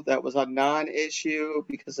issue that was a non-issue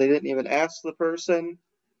because they didn't even ask the person,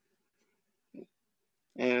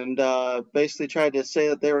 and basically tried to say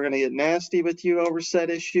that they were going to get nasty with you over said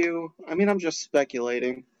issue. I mean, I'm just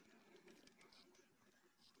speculating.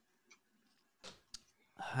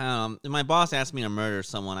 If my boss asked me to murder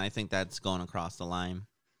someone, I think that's going across the line.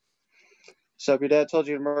 So if your dad told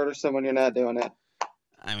you to murder someone, you're not doing it.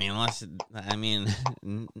 I mean, unless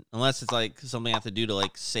it's something I have to do to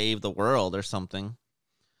save the world or something.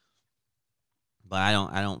 But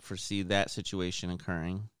I don't foresee that situation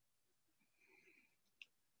occurring.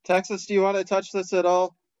 Texas, do you want to touch this at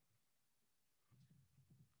all?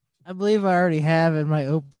 I believe I already have in my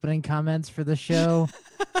opening comments for the show.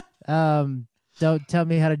 Don't tell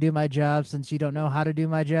me how to do my job since you don't know how to do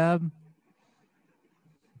my job.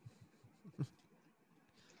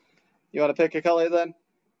 You want to pick a color then?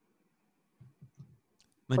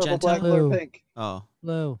 Magenta? Purple, black, blue, or pink? Oh.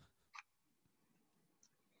 Blue.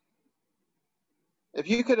 If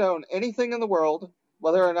you could own anything in the world,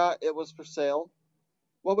 whether or not it was for sale,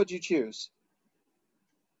 what would you choose?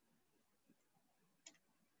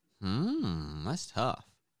 That's tough.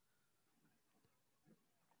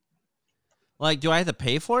 Do I have to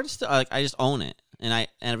pay for it still? I just own it and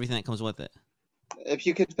everything that comes with it. If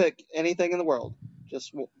you could pick anything in the world,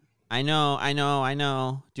 just... I know.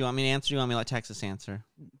 Do you want me to answer? Do you want me to let Texas answer?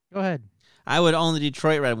 Go ahead. I would own the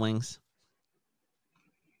Detroit Red Wings.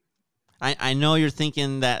 I know you're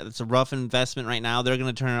thinking that it's a rough investment right now. They're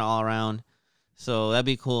going to turn it all around. So that'd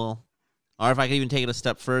be cool. Or if I could even take it a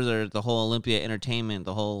step further, the whole Olympia Entertainment,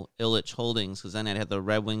 the whole Illich Holdings, because then I'd have the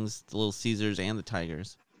Red Wings, the Little Caesars, and the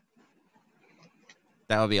Tigers.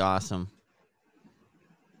 That would be awesome.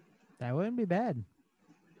 That wouldn't be bad.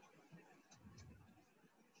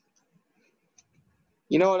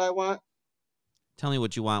 You know what I want? Tell me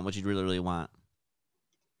what you want, what you really, really want.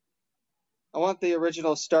 I want the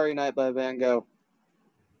original Starry Night by Van Gogh.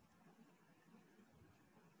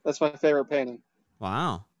 That's my favorite painting.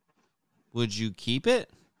 Wow. Would you keep it?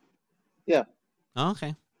 Yeah. Oh,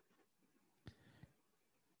 okay.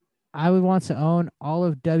 I would want to own all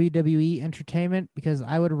of WWE Entertainment because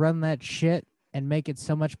I would run that shit and make it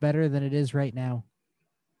so much better than it is right now.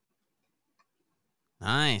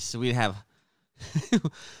 Nice. So we'd have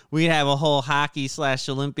a whole hockey /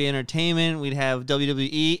 Olympia Entertainment. We'd have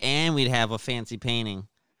WWE, and we'd have a fancy painting.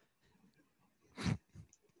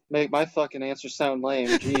 Make my fucking answer sound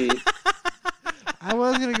lame. Gee. I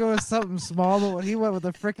was gonna go with something small, but when he went with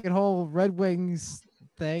the freaking whole Red Wings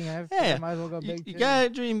thing, I might as well go big. You gotta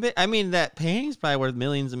dream big. I mean, that painting's probably worth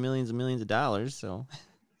millions and millions and millions of dollars. So,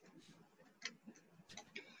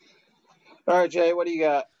 all right, Jay, what do you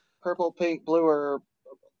got? Purple, pink, blue, or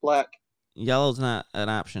black? Yellow's not an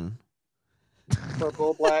option.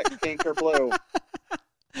 Purple, black, pink, or blue?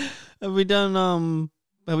 Have we done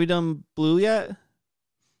blue yet?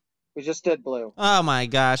 We just did blue. Oh my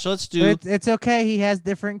gosh, let's do. It's okay. He has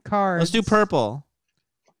different cards. Let's do purple.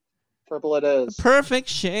 Purple it is. Perfect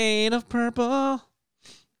shade of purple.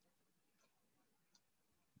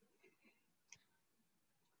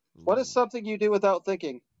 What is something you do without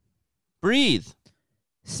thinking? Breathe.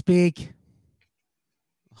 Speak.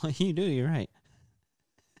 You do. You're right.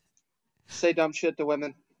 Say dumb shit to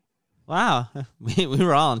women. Wow, we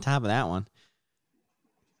were all on top of that one.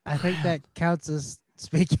 I think that counts as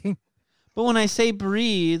speaking. But when I say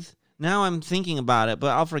breathe, now I'm thinking about it, but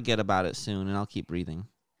I'll forget about it soon, and I'll keep breathing.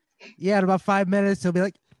 Yeah, in about 5 minutes, he'll be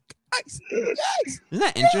like, Yikes! Isn't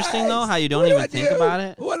that interesting, though, how you don't even think about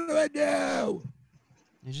it? What do I do?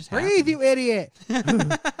 It just Breathe, happens. you idiot.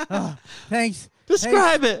 Oh, thanks.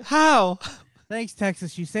 Describe it. How? Thanks,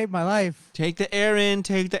 Texas. You saved my life. Take the air in,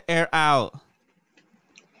 take the air out.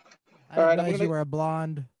 I didn't realize you were a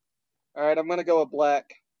blonde. All right, I'm going to go with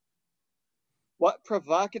black. What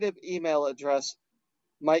provocative email address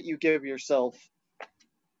might you give yourself?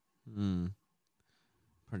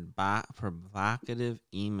 Provocative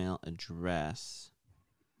email address.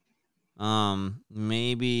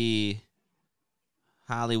 Maybe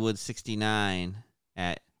Hollywood69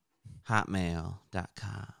 at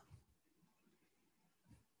hotmail.com.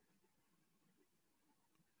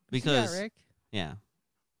 Because, Rick? yeah.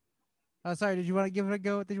 Oh, sorry. Did you want to give it a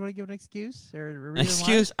go? Did you want to give an excuse or a reason An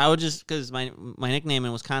excuse? why? I would just, because my nickname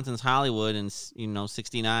in Wisconsin is Hollywood, and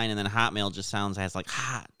 69, and then Hotmail just has like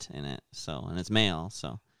hot in it. So, and it's mail,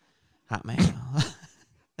 so Hotmail.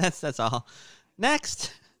 that's all.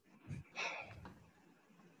 Next.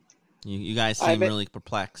 You guys seem really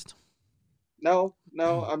perplexed. No,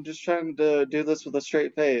 I'm just trying to do this with a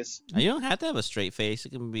straight face. You don't have to have a straight face.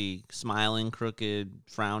 It can be smiling, crooked,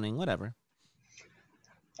 frowning, whatever.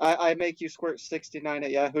 I make you squirt 69 at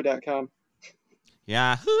yahoo.com.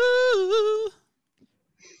 Yahoo! I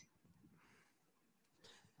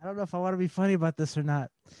don't know if I want to be funny about this or not.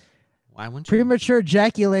 Why wouldn't you? Premature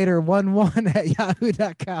ejaculator 11 at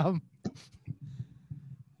yahoo.com.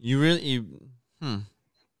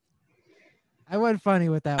 I wasn't funny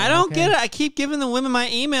with that one. I don't get it. I keep giving the women my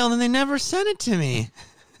email and they never send it to me.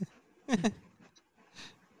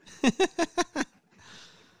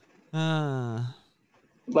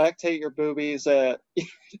 Lactate your boobies at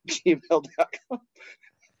gmail.com.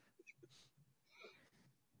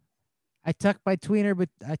 I tuck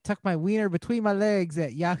my wiener between my legs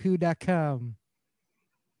at yahoo.com.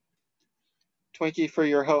 Twinkie for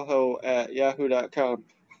your ho-ho at yahoo.com.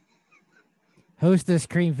 Hostess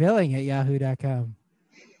cream filling at yahoo.com.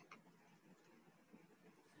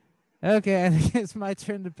 Okay, I think it's my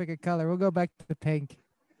turn to pick a color. We'll go back to pink.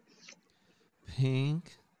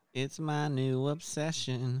 Pink, it's my new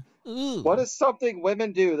obsession. Ooh. What is something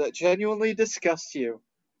women do that genuinely disgusts you?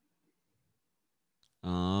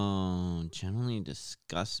 Oh, genuinely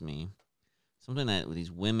disgusts me. Something that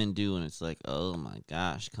these women do, and it's like, oh my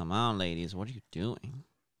gosh, come on, ladies, what are you doing?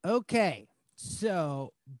 Okay,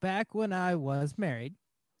 so back when I was married,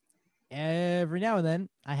 every now and then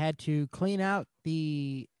I had to clean out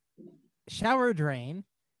the shower drain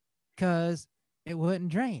because it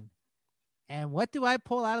wouldn't drain. And what do I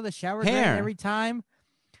pull out of the shower drain every time?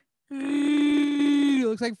 It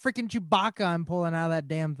looks like freaking Chewbacca I'm pulling out of that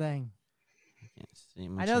damn thing.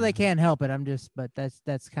 I know they can't help it. But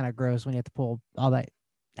that's kind of gross when you have to pull all that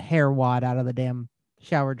hair wad out of the damn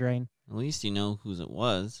shower drain. At least you know whose it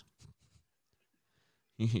was.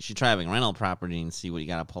 You should try having rental property and see what you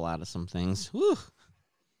got to pull out of some things. Whew.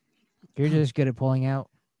 You're just good at pulling out.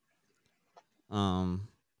 No,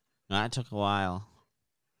 that took a while.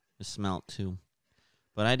 It smelled too,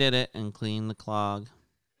 but I did it and cleaned the clog.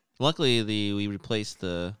 Luckily, we replaced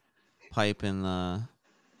the pipe in the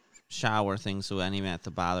shower thing, so I didn't even have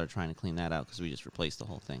to bother trying to clean that out because we just replaced the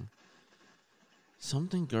whole thing.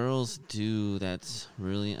 Something girls do that's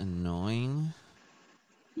really annoying.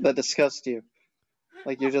 That disgusts you.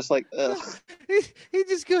 Like, you're just like, ugh. He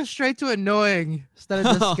just goes straight to annoying instead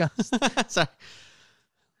of disgust. Sorry.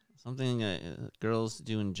 Something girls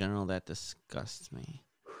do in general that disgusts me.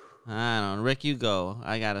 I don't know. Rick, you go.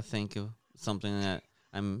 I got to think of something that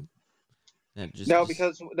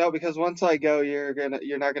because once I go, you're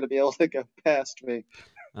not gonna be able to go past me.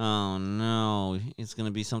 Oh no, it's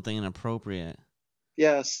gonna be something inappropriate.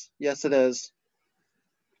 Yes, it is.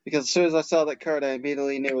 Because as soon as I saw that card, I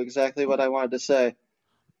immediately knew exactly what I wanted to say.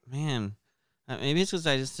 Man, maybe it's because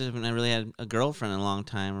I just haven't really had a girlfriend in a long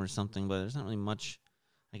time or something. But there's not really much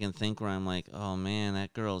I can think where I'm like, oh man,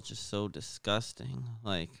 that girl is just so disgusting.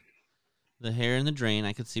 Like the hair in the drain,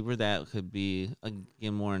 I could see where that could be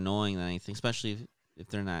again more annoying than anything, especially if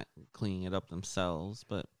they're not cleaning it up themselves.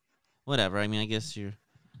 But whatever. I mean, I guess you're.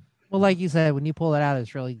 Well, like you said, when you pull it out,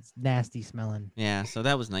 it's really nasty smelling. Yeah, so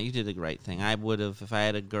that was nice. You did the right thing. I would have, if I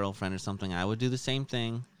had a girlfriend or something, I would do the same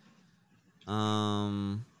thing.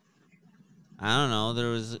 I don't know. There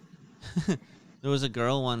was a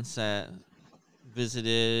girl once that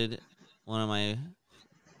visited one of my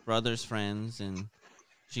brother's friends, and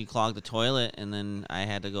she clogged the toilet, and then I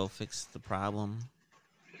had to go fix the problem.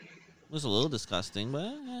 It was a little disgusting,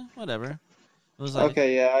 but whatever. It was like,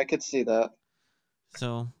 okay, yeah, I could see that.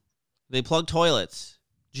 So they plug toilets.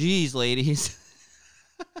 Jeez, ladies.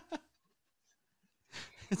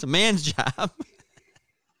 It's a man's job.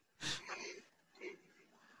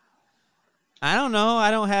 I don't know.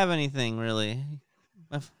 I don't have anything really.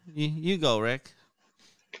 You go, Rick.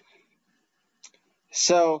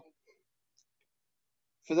 So,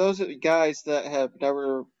 for those guys that have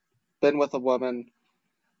never been with a woman,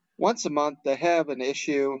 once a month they have an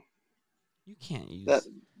issue You can't use that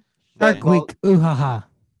Shark Week. Ooh ha ha.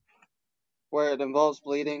 where it involves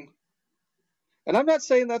bleeding. And I'm not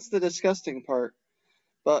saying that's the disgusting part,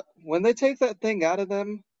 but when they take that thing out of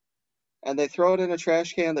them and they throw it in a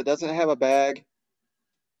trash can that doesn't have a bag,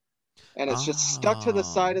 and it's just stuck to the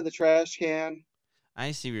side of the trash can.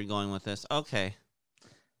 I see where you're going with this. Okay.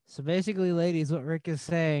 So basically, ladies, what Rick is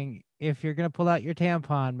saying, if you're going to pull out your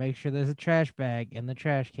tampon, make sure there's a trash bag in the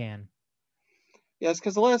trash can. Yes,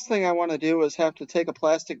 because the last thing I want to do is have to take a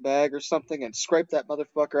plastic bag or something and scrape that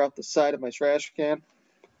motherfucker out the side of my trash can.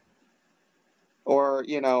 Or,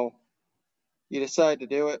 you decide to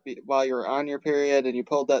do it while you're on your period and you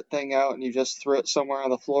pulled that thing out and you just threw it somewhere on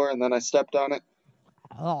the floor and then I stepped on it.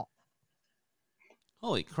 Oh.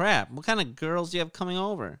 Holy crap. What kind of girls do you have coming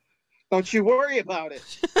over? Don't you worry about it.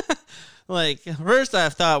 Like, first I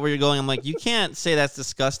thought where you're going, I'm like, you can't say that's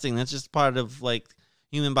disgusting. That's just part of, like,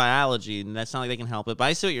 human biology, and that's not like they can help it. But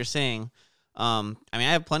I see what you're saying. I mean, I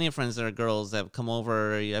have plenty of friends that are girls that have come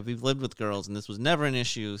over. We've lived with girls, and this was never an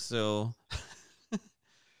issue, so...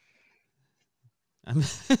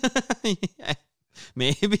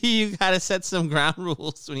 Maybe you gotta set some ground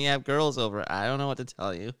rules when you have girls over. I don't know what to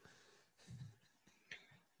tell you.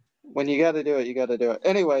 When you gotta do it, you gotta do it.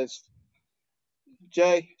 Anyways,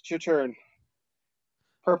 Jay, it's your turn.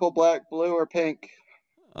 Purple, black, blue, or pink?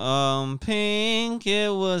 Pink,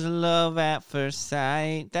 it was love at first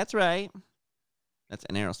sight. That's right. That's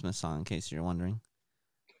an Aerosmith song, in case you're wondering.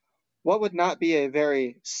 What would not be a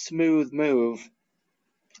very smooth move?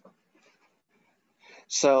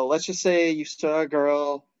 So let's just say you saw a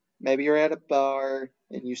girl, maybe you're at a bar,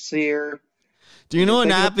 and you see her. Do you know what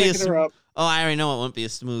not be a smooth... Oh, I already know it wouldn't be a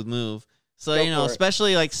smooth move. So, Go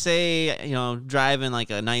especially like say, driving like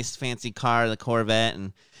a nice fancy car, the Corvette,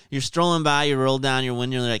 and you're strolling by, you roll down your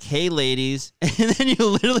window, you're like, hey, ladies. And then you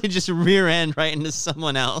literally just rear end right into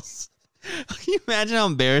someone else. Can you imagine how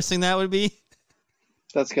embarrassing that would be?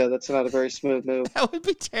 That's good. That's not a very smooth move. That would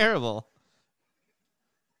be terrible.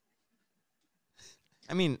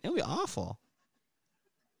 I mean, it would be awful.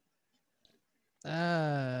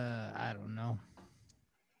 I don't know.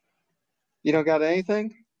 You don't got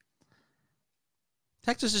anything?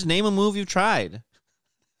 Texas, just name a move you've tried.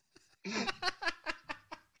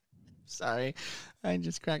 Sorry. I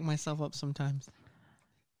just crack myself up sometimes.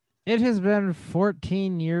 It has been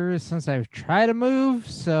 14 years since I've tried a move,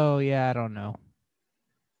 so yeah, I don't know.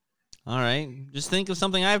 All right. Just think of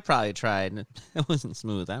something I've probably tried. It wasn't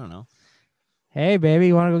smooth. I don't know. Hey, baby,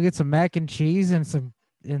 you want to go get some mac and cheese and some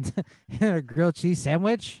and a grilled cheese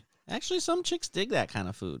sandwich? Actually, some chicks dig that kind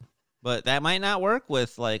of food. But that might not work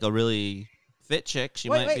with like a really fit chick. She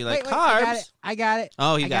might be like, carbs. I got it.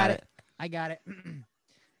 Oh, you got it. I got it.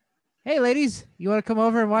 Hey, ladies, you want to come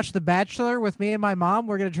over and watch The Bachelor with me and my mom?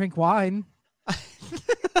 We're going to drink wine.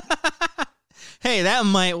 Hey, that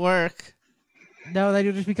might work. No, they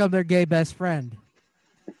just become their gay best friend.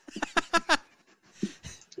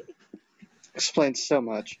 Explains so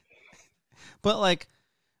much. But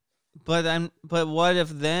what if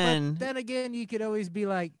then? But then again, you could always be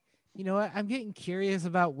like, you know what? I'm getting curious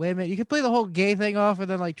about women. You could play the whole gay thing off, and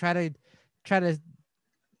then like try to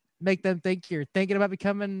make them think you're thinking about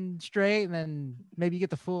becoming straight, and then maybe you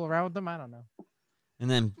get to fool around with them. I don't know.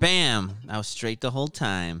 And then, bam! I was straight the whole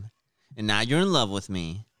time, and now you're in love with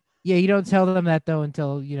me. Yeah, you don't tell them that though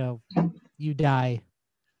until you die.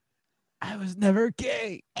 I was never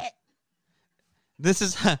gay. This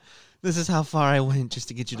is how far I went just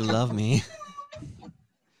to get you to love me.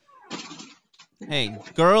 Hey,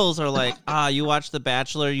 girls are like, you watch The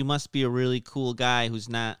Bachelor, you must be a really cool guy who's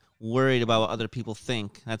not worried about what other people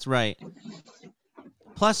think. That's right.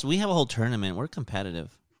 Plus, we have a whole tournament. We're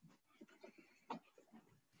competitive.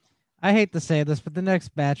 I hate to say this, but the next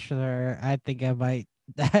Bachelor, I think I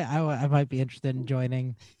might be interested in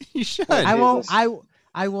joining. You should.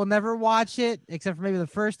 I will never watch it except for maybe the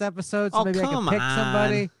first episode, so maybe I can pick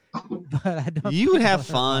somebody. But I don't. You would have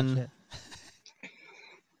fun.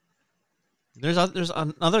 There's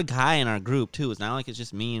another guy in our group too. It's not like it's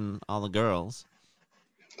just me and all the girls.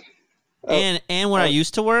 And where I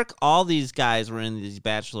used to work, all these guys were in these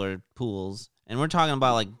bachelor pools, and we're talking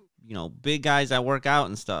about like big guys that work out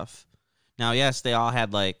and stuff. Now, yes, they all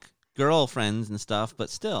had like girlfriends and stuff, but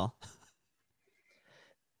still.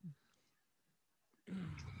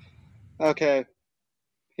 Okay,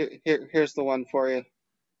 here's the one for you.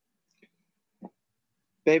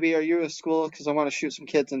 Baby, are you at school? Because I want to shoot some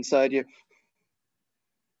kids inside you.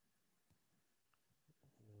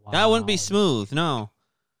 That wouldn't be smooth. No.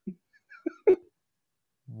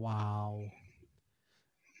 Wow.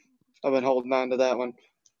 I've been holding on to that one.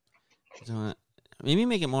 So, maybe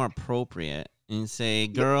make it more appropriate and say,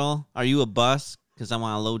 "Girl, are you a bus? Because I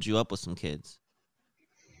want to load you up with some kids."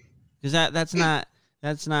 Because that's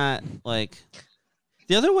not like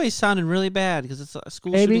the other way sounded really bad because it's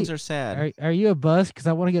school shootings are sad. Are you a bus? Because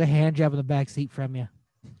I want to get a hand job in the back seat from you.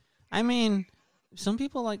 I mean, some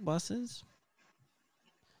people like buses.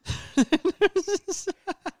 There's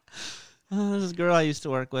this girl I used to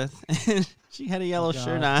work with, and she had a yellow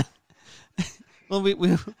shirt on.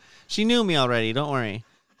 Well, she knew me already. Don't worry.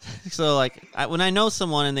 So, like, when I know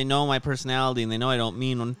someone and they know my personality and they know I don't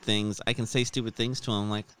mean things, I can say stupid things to them.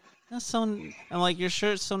 Like, I'm like, your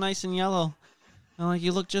shirt's so nice and yellow. I'm like,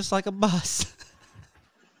 you look just like a bus.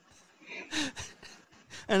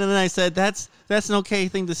 And then I said, that's an okay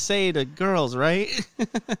thing to say to girls, right?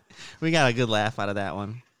 We got a good laugh out of that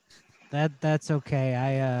one. That's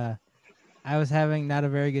okay. I was having not a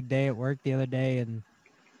very good day at work the other day, and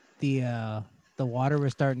the water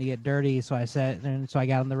was starting to get dirty. So I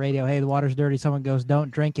got on the radio, "Hey, the water's dirty." Someone goes,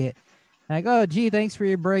 "Don't drink it." And I go, "Oh, gee, thanks for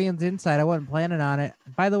your brilliant insight. I wasn't planning on it."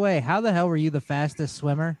 By the way, how the hell were you the fastest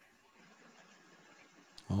swimmer?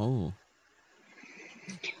 Oh,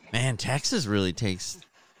 man, Texas really takes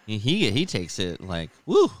he takes it like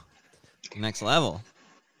woo, next level.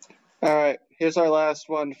 All right, here's our last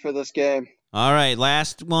one for this game. All right,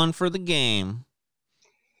 last one for the game.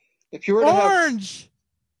 If you were to Orange.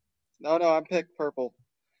 No, I'm picked purple.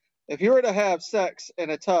 If you were to have sex in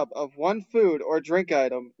a tub of one food or drink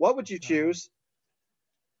item, what would you choose?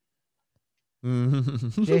 Jay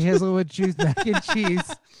Hizzle would choose mac and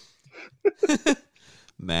cheese.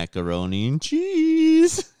 Macaroni and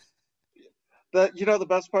cheese. The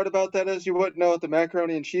best part about that is you wouldn't know if the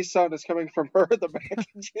macaroni and cheese sound is coming from her, the mac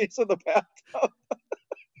and cheese in the bathtub.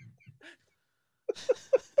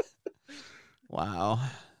 Wow.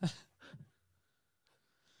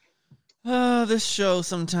 This show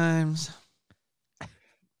sometimes.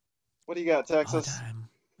 What do you got, Texas? All time,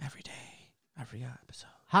 every day, every episode.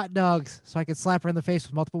 Hot dogs, so I could slap her in the face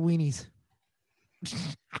with multiple weenies.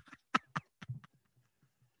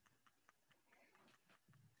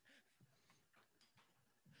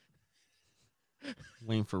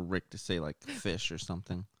 Waiting for Rick to say like fish or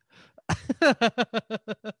something. What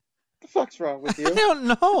the fuck's wrong with you?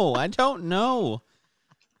 I don't know.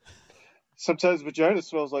 Sometimes vagina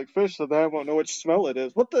smells like fish, so then I won't know which smell it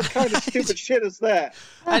is. What the kind of stupid shit is that?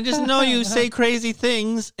 I just know you say crazy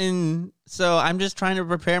things, and so I'm just trying to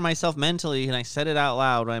prepare myself mentally, and I said it out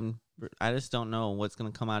loud. I just don't know what's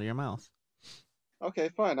going to come out of your mouth. Okay,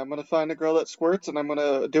 fine. I'm going to find a girl that squirts, and I'm going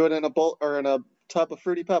to do it in a bowl or in a tub of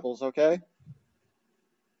Fruity Pebbles, okay?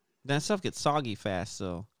 That stuff gets soggy fast,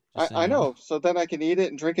 so... I know, so then I can eat it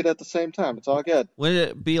and drink it at the same time. It's all good. Would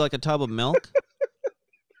it be like a tub of milk?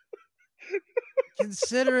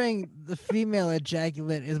 Considering the female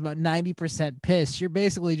ejaculate is about 90% piss, you're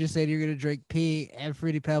basically just saying you're going to drink pee and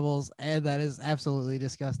Fruity Pebbles, and that is absolutely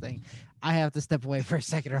disgusting. I have to step away for a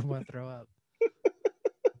second or I'm going to throw up.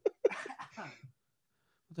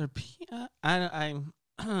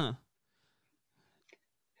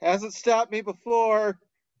 Hasn't stopped me before.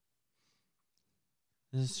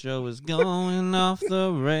 This show is going off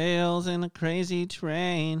the rails in a crazy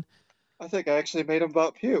train. I think I actually made him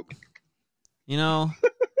about puke. You know,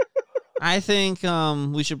 I think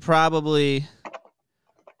we should probably...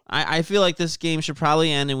 I feel like this game should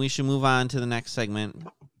probably end and we should move on to the next segment.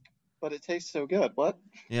 But it tastes so good. What?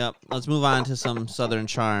 Yep. Let's move on to some Southern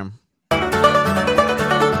Charm.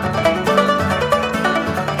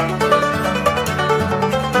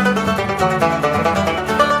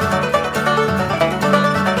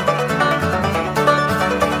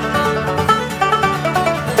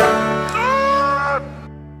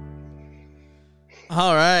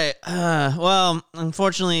 All right. Well,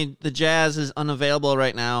 unfortunately, the Jazz is unavailable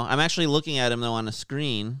right now. I'm actually looking at him, though, on a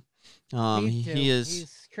screen.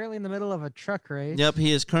 He's currently in the middle of a truck race. Yep,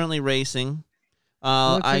 he is currently racing.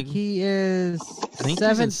 Looks like he is I think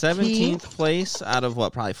he's in 17th place out of,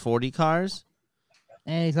 probably 40 cars?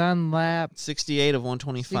 And he's on lap 68 of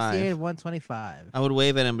 125. 68 of 125. I would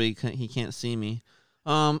wave at him, but he can't see me.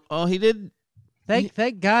 He did...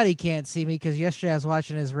 Thank God he can't see me, because yesterday I was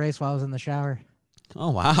watching his race while I was in the shower.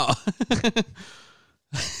 Oh, wow.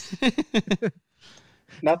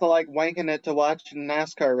 Nothing like wanking it to watch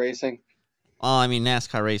NASCAR racing. Oh, I mean,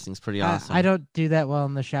 NASCAR racing's pretty awesome. I don't do that well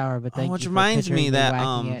in the shower, but thank you which for reminds me that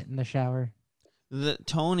whacking it in the shower.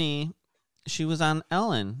 Tony, she was on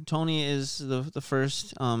Ellen. Tony is the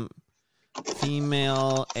first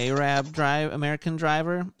female American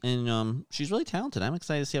driver, and she's really talented. I'm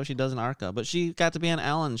excited to see how she does in ARCA. But she got to be on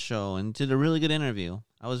Ellen's show and did a really good interview.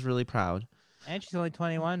 I was really proud. And she's only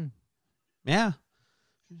 21. Yeah.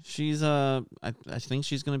 She's I think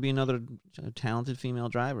she's going to be another talented female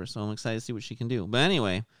driver, so I'm excited to see what she can do. But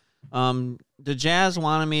anyway, the Jazz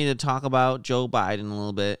wanted me to talk about Joe Biden a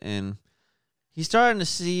little bit, and he's starting to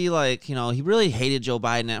see, like, he really hated Joe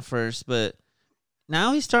Biden at first, but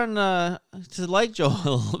now he's starting to like Joe a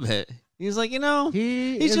little bit. He's like,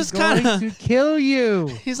 he's just kind of to kill you.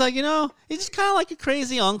 He's like, he's just kind of like a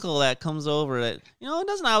crazy uncle that comes over that,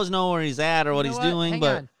 doesn't always know where he's at or what he's doing,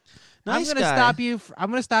 but on. nice I'm going to stop you. I'm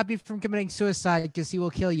going to stop you from committing suicide because he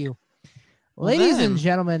will kill you. Ladies and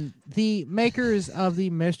gentlemen, the makers of the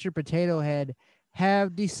Mr. Potato Head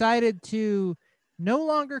have decided to no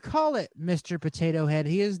longer call it Mr. Potato Head.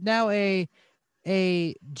 He is now a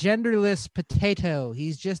genderless potato.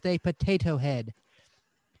 He's just a potato head.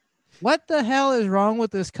 What the hell is wrong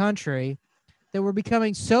with this country that we're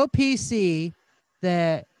becoming so PC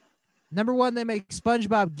that, number one, they make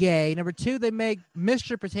SpongeBob gay. Number two, they make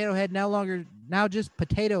Mr. Potato Head now just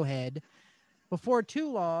Potato Head. Before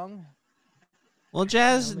too long. Well,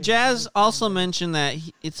 Jazz also mentioned that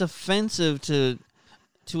it's offensive to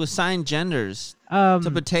assign genders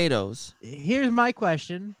to potatoes. Here's my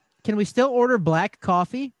question. Can we still order black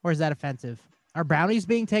coffee, or is that offensive? Are brownies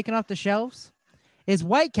being taken off the shelves? Is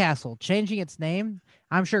White Castle changing its name?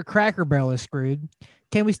 I'm sure Cracker Barrel is screwed.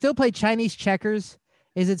 Can we still play Chinese checkers?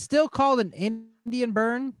 Is it still called an Indian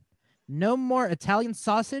burn? No more Italian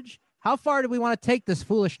sausage? How far do we want to take this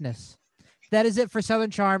foolishness? That is it for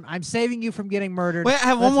Southern Charm. I'm saving you from getting murdered. Wait, I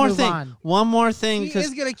have one more thing. On. One more thing. He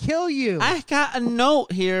is going to kill you. I got a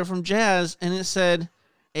note here from Jazz, and it said,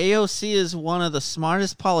 AOC is one of the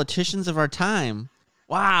smartest politicians of our time.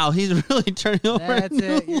 Wow, he's really turning over. That's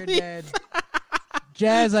it. You're dead.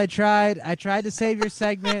 Jazz, I tried to save your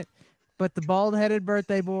segment, but the bald-headed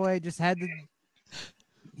birthday boy just had to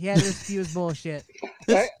spew his bullshit.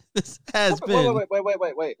 This has been.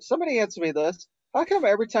 Wait. Somebody answer me this. How come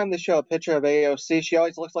every time they show a picture of AOC, she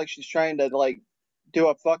always looks like she's trying to, do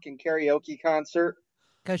a fucking karaoke concert?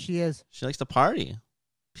 Because she is. She likes to party.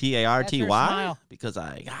 Party. Because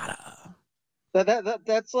I gotta.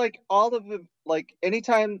 That's like all of the,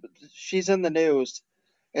 anytime she's in the news,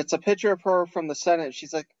 it's a picture of her from the Senate.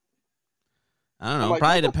 She's like, I don't know.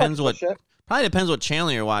 Probably depends what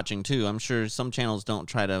channel you're watching too. I'm sure some channels don't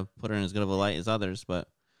try to put her in as good of a light as others, but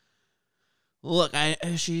look,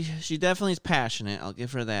 she definitely is passionate. I'll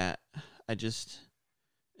give her that. I'm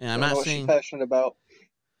not saying she's passionate about.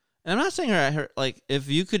 And I'm not saying her if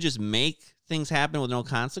you could just make things happen with no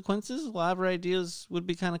consequences, a lot of her ideas would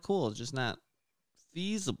be kind of cool. It's just not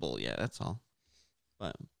feasible yet. That's all.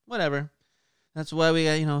 But whatever. That's why we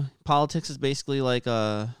got, politics is basically like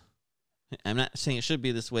I'm not saying it should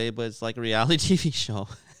be this way, but it's like a reality TV show.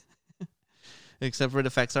 Except for it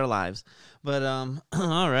affects our lives. But,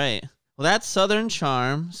 all right. Well, that's Southern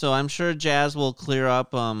Charm. So I'm sure Jazz will clear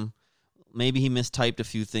up. Maybe he mistyped a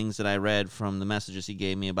few things that I read from the messages he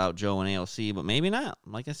gave me about Joe and AOC, but maybe not.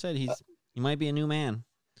 Like I said, he might be a new man.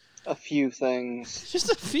 A few things. Just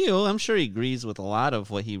a few. I'm sure he agrees with a lot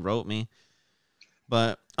of what he wrote me.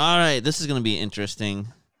 But, all right, this is going to be interesting.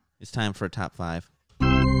 It's time for a top 5.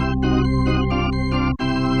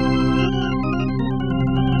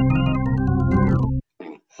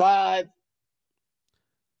 Five.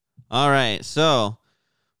 All right, so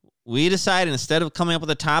we decided instead of coming up with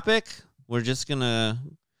a topic, we're just going to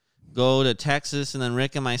go to Texas and then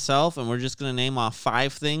Rick and myself, and we're just going to name off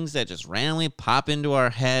 5 things that just randomly pop into our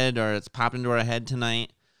head, or it's popped into our head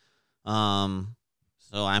tonight.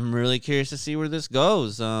 So I'm really curious to see where this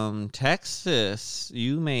goes. Texas,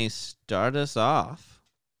 you may start us off.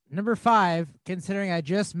 Number 5, considering I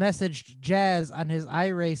just messaged Jazz on his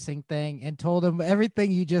iRacing thing and told him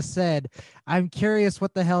everything you just said, I'm curious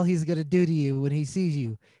what the hell he's going to do to you when he sees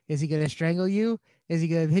you. Is he going to strangle you? Is he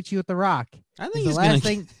going to hit you with the rock? I think he's going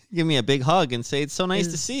to give me a big hug and say, it's so nice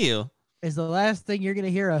to see you. Is the last thing you're going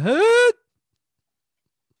to hear a hoot?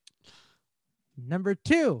 Number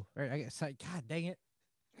 2. God dang it.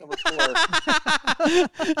 Number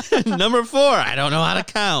 4. Number 4. I don't know how to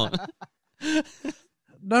count.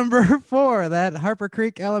 Number 4. That Harper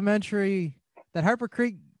Creek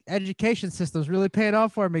education system is really paying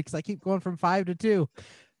off for me because I keep going from 5 to 2.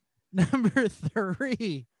 Number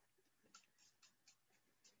 3.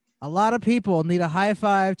 A lot of people need a high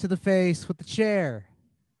five to the face with the chair.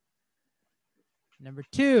 Number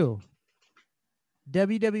 2.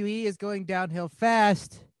 WWE is going downhill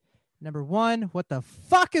fast. Number 1, what the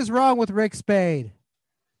fuck is wrong with Ric Spade?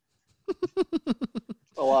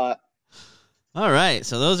 A lot. All right,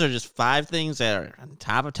 so those are just 5 things that are on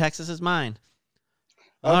top of Texas's mind.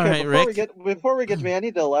 All Okay, right, Rick. before we get to me, I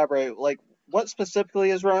need to elaborate. Like, what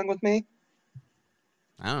specifically is wrong with me?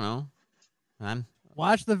 I don't know.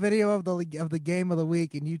 Watch the video of the game of the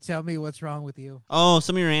week, and you tell me what's wrong with you. Oh,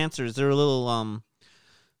 some of your answers, they're a little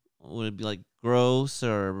would it be like gross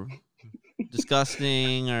or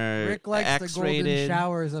disgusting or Rick likes X-rated? the golden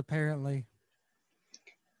showers, apparently.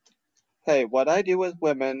 Hey, what I do with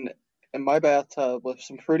women in my bathtub with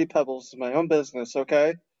some fruity pebbles is my own business,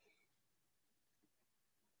 okay?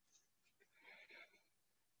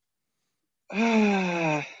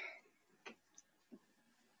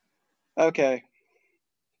 Okay.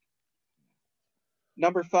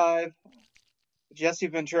 Number 5, Jesse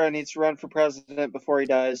Ventura needs to run for president before he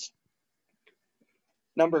dies.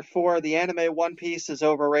 Number 4, the anime One Piece is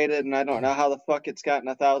overrated, and I don't know how the fuck it's gotten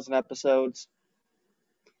 1,000 episodes.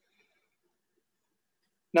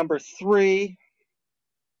 Number 3,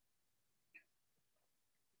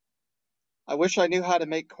 I wish I knew how to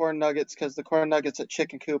make corn nuggets because the corn nuggets at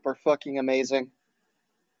Chicken Coop are fucking amazing.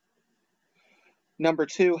 Number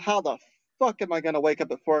 2, how the fuck am I going to wake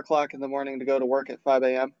up at 4 o'clock in the morning to go to work at 5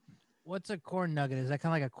 a.m.? What's a corn nugget? Is that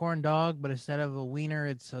kind of like a corn dog, but instead of a wiener,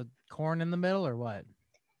 it's a corn in the middle, or what?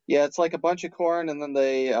 Yeah, it's like a bunch of corn, and then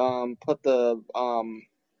they put the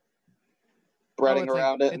breading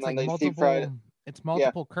around it, and then they deep fry it. It's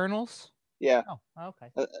multiple kernels? Yeah. Oh, okay.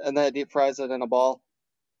 And then it deep fries it in a ball.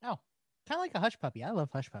 Oh, kind of like a hush puppy. I love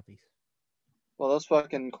hush puppies. Well, those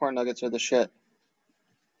fucking corn nuggets are the shit.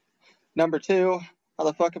 Number 2, how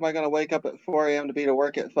the fuck am I going to wake up at 4 a.m. to be to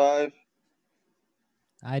work at 5?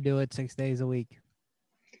 I do it 6 days a week.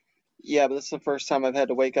 Yeah, but this is the first time I've had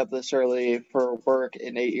to wake up this early for work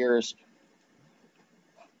in 8 years.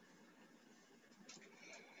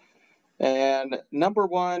 And number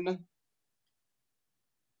 1,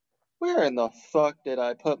 where in the fuck did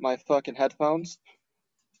I put my fucking headphones?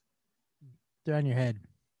 They're on your head.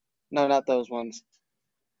 No, not those ones.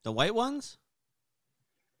 The white ones?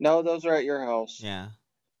 No, those are at your house. Yeah.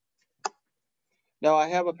 No, I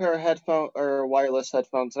have a pair of headphone or wireless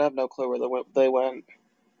headphones, and I have no clue where they went.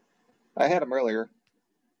 I had them earlier.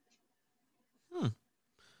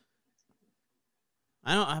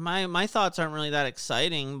 I don't. My thoughts aren't really that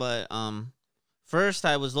exciting, but first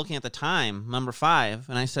I was looking at the time, number 5,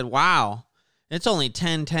 and I said, "Wow, it's only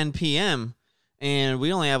 10 p.m. and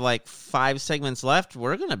we only have like 5 segments left.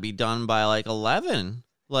 We're gonna be done by like 11,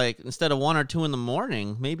 like instead of 1 or 2 in the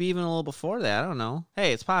morning, maybe even a little before that. I don't know.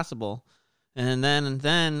 Hey, it's possible." And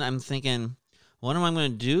then I'm thinking, what am I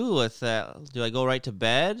going to do with that? Do I go right to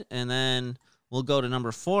bed? And then we'll go to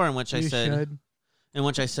number 4, in which I said,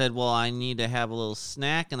 well, I need to have a little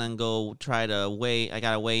snack and then go try to weigh. I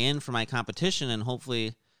got to weigh in for my competition, and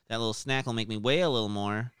hopefully that little snack will make me weigh a little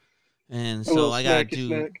more. And so I got to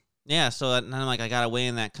do, yeah. So then I'm like, I got to weigh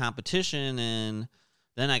in that competition, and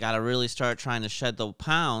then I got to really start trying to shed the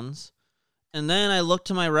pounds. And then I looked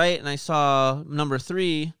to my right and I saw number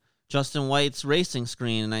 3, Justin White's racing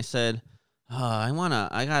screen, and I said,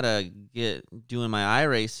 I gotta get doing my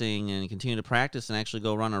iRacing and continue to practice and actually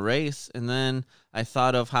go run a race. And then I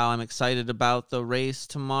thought of how I'm excited about the race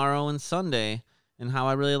tomorrow and Sunday and how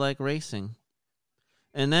I really like racing.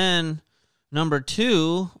 And then number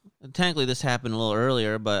 2, technically this happened a little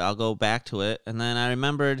earlier, but I'll go back to it. And then I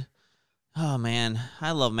remembered, oh man,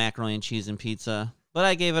 I love macaroni and cheese and pizza, but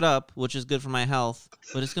I gave it up, which is good for my health,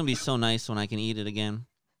 but it's going to be so nice when I can eat it again.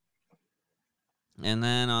 And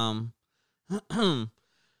then, and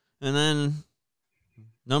then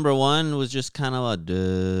number 1 was just kind of a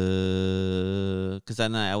duh, because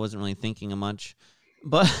I wasn't really thinking of much,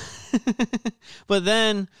 but but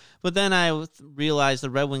then I realized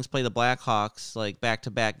the Red Wings play the Blackhawks like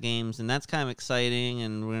back-to-back games, and that's kind of exciting.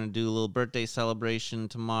 And we're gonna do a little birthday celebration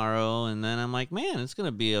tomorrow, and then I'm like, man, it's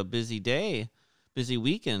gonna be a busy day, busy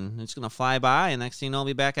weekend. It's gonna fly by, and next thing you know, I'll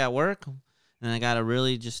be back at work, and I gotta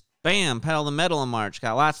really just bam, pedal the metal in March.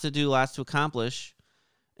 Got lots to do, lots to accomplish.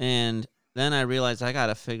 And then I realized I got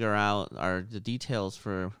to figure out the details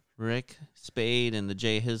for Ric Spade and the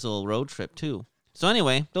Jay Hizzle road trip, too. So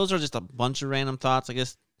anyway, those are just a bunch of random thoughts. I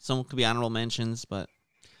guess some could be honorable mentions, but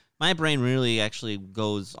my brain really actually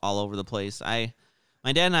goes all over the place. My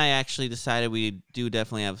dad and I actually decided we do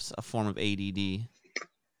definitely have a form of ADD.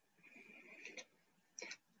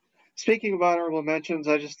 Speaking of honorable mentions,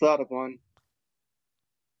 I just thought of one.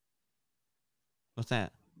 What's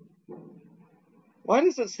that? Why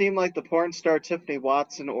does it seem like the porn star Tiffany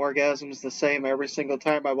Watson orgasms the same every single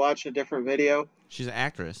time I watch a different video? She's an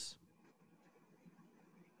actress.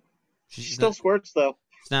 She still squirts, though.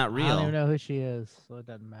 It's not real. I don't even know who she is, so it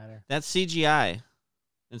doesn't matter. That's CGI.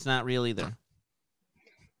 It's not real either.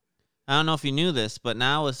 I don't know if you knew this, but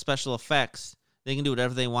now with special effects, they can do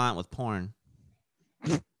whatever they want with porn.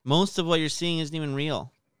 Most of what you're seeing isn't even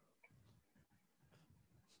real.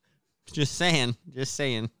 Just saying.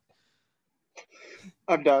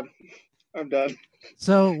 I'm done.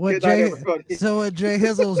 So what Good night, Jay everybody.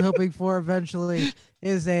 Hizzle's hoping for eventually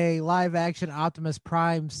is a live action Optimus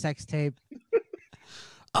Prime sex tape.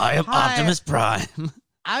 I am Hi. Optimus Prime.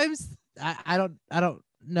 I don't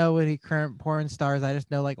know any current porn stars. I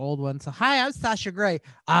just know like old ones. So hi, I'm Sasha Grey.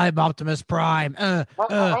 I'm Optimus Prime.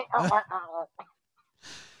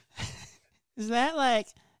 Is that like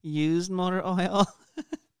used motor oil?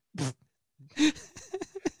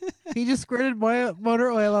 He just squirted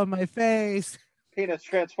motor oil on my face. Penis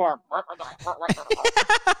transform.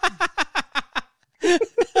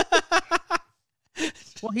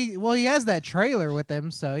 Well, he has that trailer with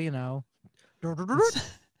him, so you know.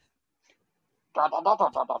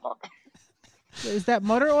 Is that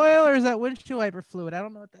motor oil or is that windshield wiper fluid? I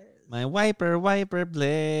don't know what that is. My wiper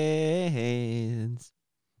blades.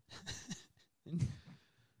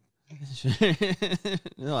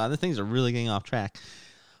 No, other things are really getting off track.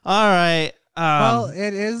 All right. Well,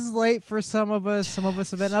 it is late for some of us. Some of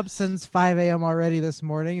us have been up since 5 a.m. already this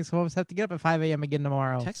morning. Some of us have to get up at 5 a.m. again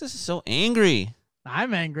tomorrow. Texas is so angry.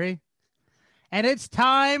 I'm angry. And it's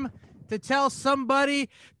time to tell somebody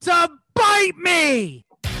to bite me!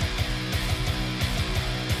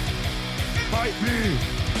 Bite me!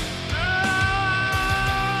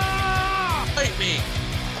 Bite me.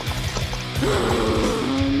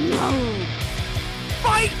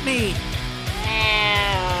 Bite me!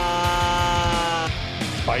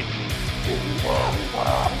 Bite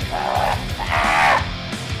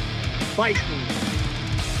me! Bite me.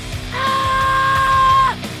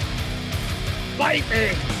 Bite me!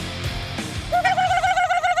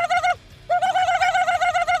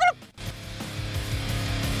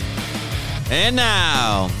 And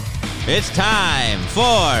now, it's time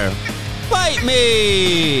for Bite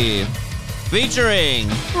Me! Featuring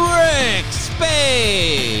Ric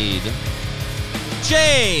Spade,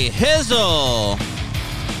 Hizzle,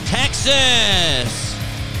 Texas,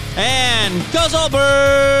 and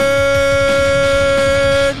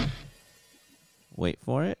Guzzlebird! Wait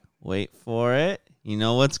for it. You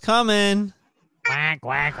know what's coming. Quack,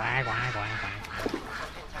 quack, quack, quack, quack, quack.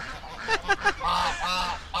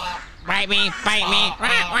 Bite me,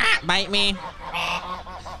 bite me.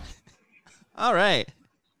 All right.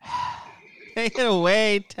 Take it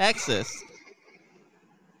away, Texas.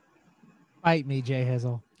 Bite me, Jay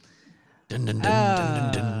Hizzle. Dun, dun, dun,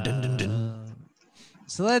 dun, dun, dun, dun, dun.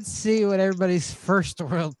 So let's see what everybody's first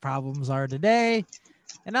world problems are today.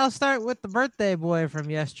 And I'll start with the birthday boy from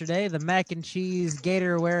yesterday, the mac and cheese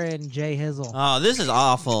gator wearing Jay Hizzle. Oh, this is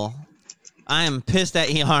awful. I am pissed at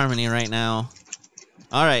eHarmony right now.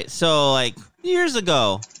 All right, so like years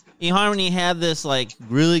ago, eHarmony had this like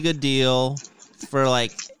really good deal for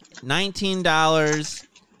like $19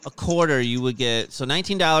 a quarter you would get. So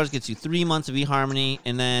 $19 gets you 3 months of eHarmony,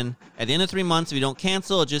 and then at the end of 3 months, if you don't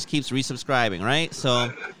cancel, it just keeps resubscribing, right?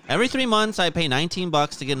 So every 3 months, I pay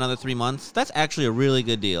 $19 to get another 3 months. That's actually a really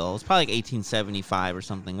good deal. It's probably like $18.75 or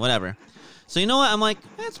something, whatever. So you know what? I'm like,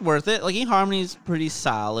 that's worth it. Like eHarmony's pretty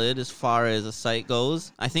solid as far as a site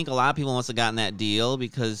goes. I think a lot of people must have gotten that deal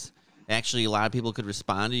because actually a lot of people could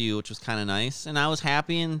respond to you, which was kind of nice. And I was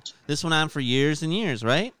happy, and this went on for years and years,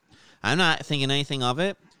 right? I'm not thinking anything of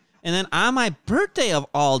it. And then on my birthday of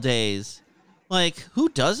all days, like, who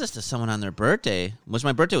does this to someone on their birthday? Which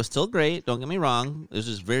my birthday was still great, don't get me wrong. It was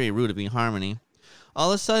just very rude of eHarmony.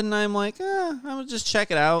 All of a sudden, I'm like, I'm going to just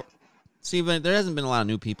check it out. See, but there hasn't been a lot of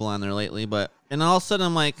new people on there lately, and all of a sudden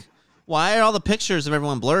I'm like, why are all the pictures of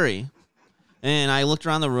everyone blurry? And I looked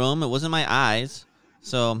around the room, it wasn't my eyes.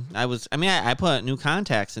 So I put new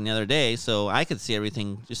contacts in the other day, so I could see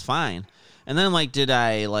everything just fine. And then I'm like, did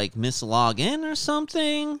I like mislog in or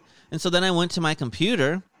something? And so then I went to my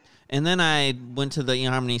computer, and then I went to the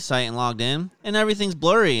eHarmony site and logged in, and everything's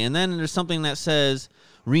blurry. And then there's something that says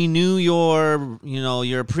renew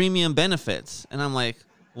your premium benefits, and I'm like,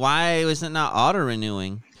 why is it not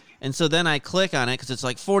auto-renewing? And so then I click on it because it's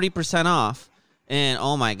like 40% off. And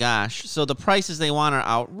oh my gosh. So the prices they want are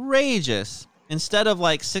outrageous. Instead of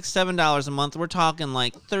like $6, $7 a month, we're talking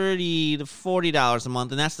like $30 to $40 a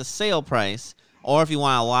month. And that's the sale price. Or if you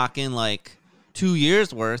want to lock in like 2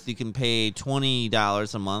 years worth, you can pay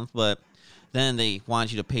 $20 a month. But then they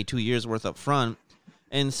want you to pay 2 years worth up front.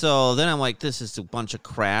 And so then I'm like, this is a bunch of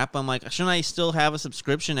crap. I'm like, shouldn't I still have a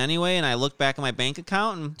subscription anyway? And I look back at my bank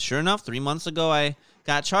account, and sure enough, 3 months ago, I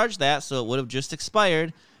got charged that, so it would have just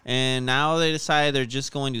expired. And now they decided they're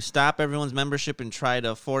just going to stop everyone's membership and try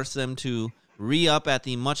to force them to re-up at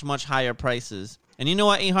the much, much higher prices. And you know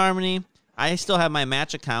what, eHarmony? I still have my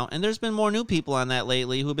Match account, and there's been more new people on that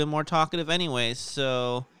lately who've been more talkative anyways.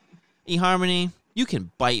 So, eHarmony, you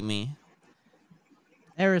can bite me.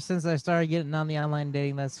 Ever since I started getting on the online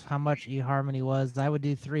dating, that's how much eHarmony was. I would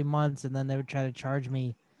do 3 months, and then they would try to charge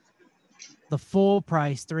me the full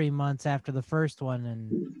price 3 months after the first one.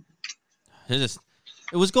 And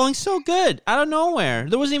it was going so good out of nowhere.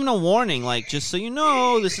 There wasn't even a warning, like, just so you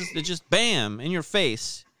know, it's just bam, in your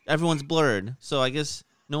face. Everyone's blurred, so I guess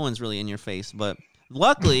no one's really in your face. But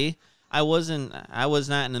luckily, I was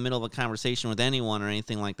not in the middle of a conversation with anyone or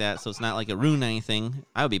anything like that, so it's not like it ruined anything.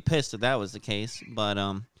 I would be pissed if that was the case. But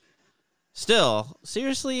still,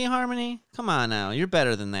 seriously, eHarmony, come on now, you're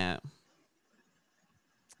better than that.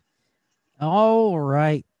 all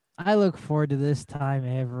right, I look forward to this time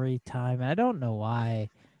every time. I don't know why,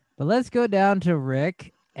 but let's go down to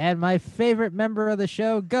Rick and my favorite member of the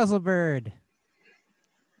show, Guzzlebird.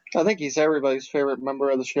 I think he's everybody's favorite member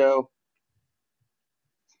of the show.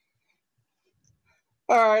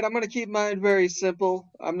 All right, I'm going to keep mine very simple.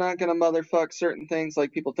 I'm not going to motherfuck certain things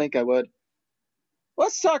like people think I would.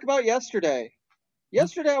 Let's talk about yesterday.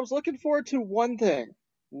 Yesterday, I was looking forward to one thing.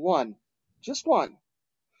 One. Just one.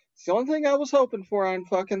 It's the only thing I was hoping for on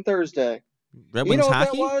fucking Thursday. Red You Wings know what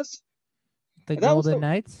hockey? that was? The That was Golden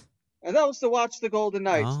Knights. And that was to watch the Golden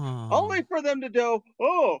Knights. Oh. Only for them to go,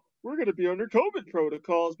 oh, we're going to be under COVID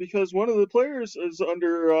protocols because one of the players is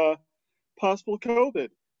under possible COVID.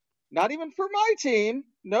 Not even for my team.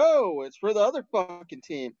 No, it's for the other fucking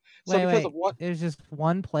team. So because of what? There's just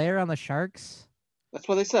one player on the Sharks. That's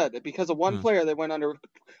what they said. That because of one player, they went under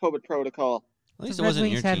COVID protocol. At least The it Red wasn't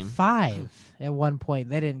Wings your had team. 5 at one point.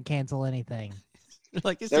 They didn't cancel anything.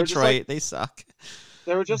 Like, it's They were just Detroit. like- They suck.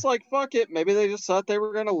 They were just like, fuck it. Maybe they just thought they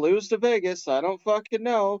were going to lose to Vegas. I don't fucking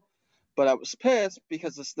know. But I was pissed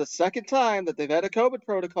because it's the second time that they've had a COVID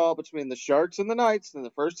protocol between the Sharks and the Knights. And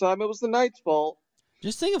the first time it was the Knights' fault.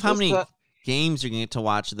 Just think of how Just many that- games you're going to get to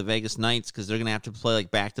watch the Vegas Knights because they're going to have to play like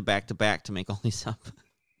back to back to back to make all these up.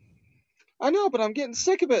 I know, but I'm getting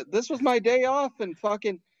sick of it. This was my day off, and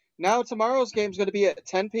fucking now tomorrow's game's going to be at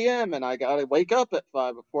 10 p.m. and I got to wake up at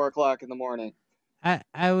 4 o'clock in the morning.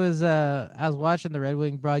 I was watching the Red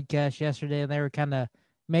Wing broadcast yesterday, and they were kind of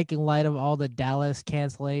making light of all the Dallas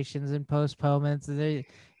cancellations and postponements. They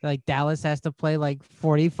like Dallas has to play like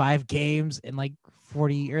 45 games in like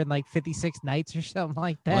 40 or in like 56 nights or something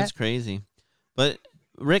like that. Well, that's crazy. But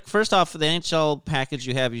Rick, first off, for the NHL package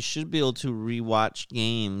you have, you should be able to rewatch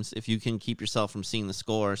games if you can keep yourself from seeing the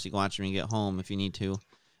score, so you can watch them when you get home if you need to.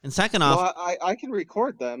 And second off, Well, I can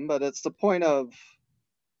record them, but it's the point of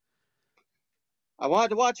I wanted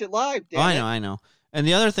to watch it live. Damn it. I know. And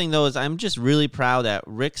the other thing, though, is I'm just really proud that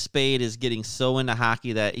Ric Spade is getting so into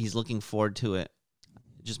hockey that he's looking forward to it.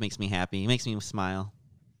 It just makes me happy. It makes me smile.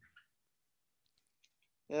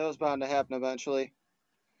 Yeah, it was bound to happen eventually.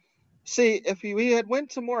 See, if we had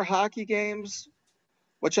went to more hockey games,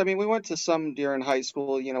 which, I mean, we went to some during high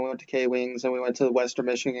school, you know, we went to K-Wings and we went to the Western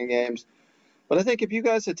Michigan games. But I think if you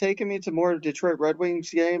guys had taken me to more Detroit Red Wings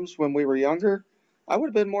games when we were younger, I would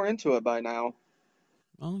have been more into it by now.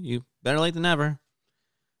 Well, you better late than never.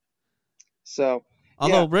 So,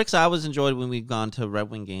 Although yeah. Rick's, I always enjoyed when we've gone to Red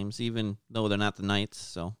Wing games, even though they're not the Knights.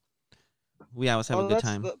 So we always have a good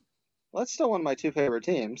time. That's still one of my two favorite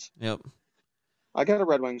teams. Yep. I got a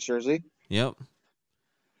Red Wings jersey. Yep.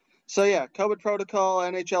 So, yeah, COVID protocol,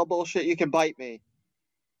 NHL bullshit, you can bite me.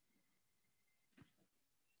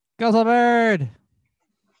 Guzzlebird.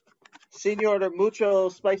 Senor mucho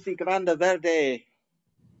spicy grande verde.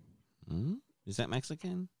 Hmm? Is that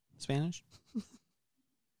Mexican? Spanish?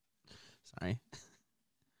 Sorry.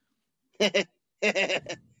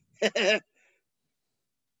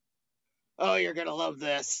 Oh, you're going to love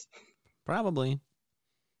this. Probably.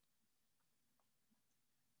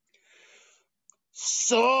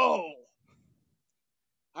 So,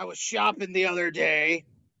 I was shopping the other day,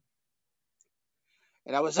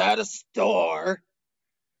 and I was at a store,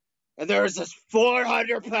 and there was this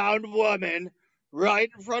 400-pound woman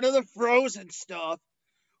right in front of the frozen stuff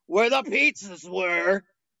where the pizzas were,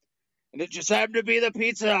 and it just happened to be the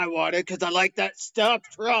pizza I wanted because I like that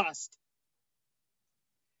stuffed crust.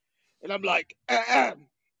 And I'm like,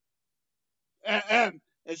 and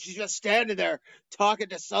she's just standing there talking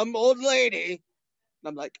to some old lady. And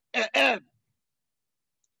I'm like,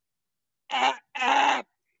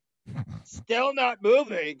 still not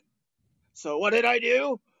moving. So what did I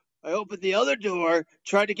do? I opened the other door,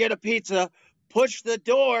 tried to get a pizza, pushed the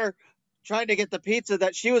door, trying to get the pizza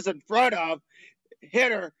that she was in front of,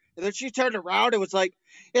 hit her, and then she turned around and was like,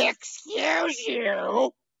 excuse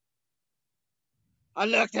you. I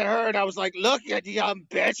looked at her and I was like, look at you, young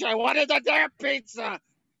bitch. I wanted the damn pizza.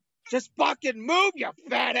 Just fucking move, you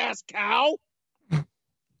fat ass cow.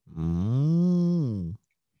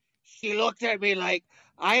 She looked at me like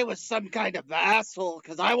I was some kind of asshole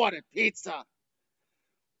because I wanted pizza.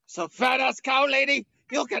 So, fat ass cow lady,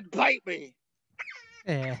 you can bite me.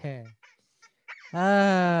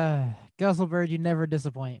 Gusselbird, you never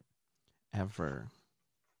disappoint. Ever.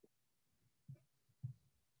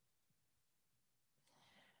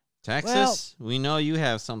 Texas, we know you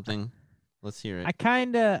have something. Let's hear it. I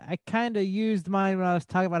kinda used mine when I was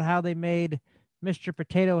talking about how they made Mr.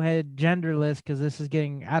 Potato Head genderless because this is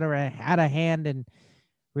getting out of hand and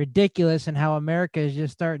ridiculous, and how America is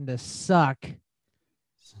just starting to suck.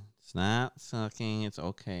 It's not sucking. It's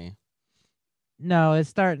okay. No, it's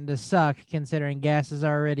starting to suck considering gas is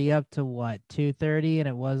already up to what, $2.30, and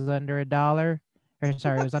it was under $1. Or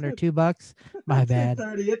sorry, it was under $2. My bad.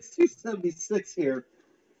 $2.30. It's $2.76 here.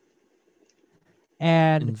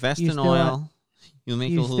 And invest in oil. You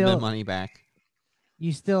make a little bit of money back.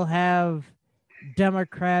 You still have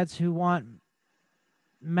Democrats who want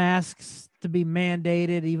masks to be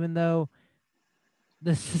mandated, even though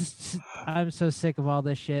I'm so sick of all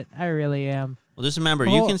this shit. I really am. Well, just remember,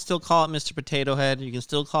 you can still call it Mr. Potato Head. You can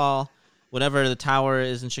still call whatever the tower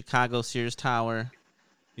is in Chicago, Sears Tower.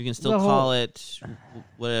 You can still call it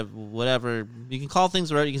whatever. You can call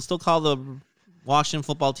things right. You can still call the Washington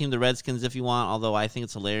football team the Redskins if you want, although I think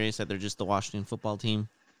it's hilarious that they're just the Washington football team.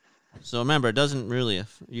 So remember, it doesn't really.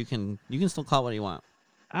 You can still call it what you want.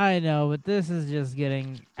 I know, but this is just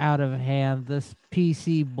getting out of hand. This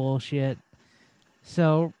PC bullshit.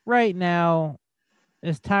 So right now,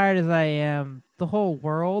 as tired as I am, the whole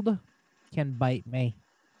world can bite me.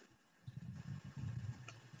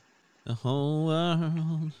 The whole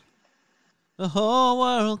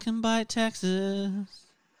world can bite Texas.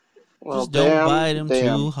 Well, just don't bite him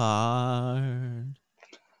too hard.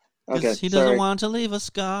 Because he doesn't want to leave a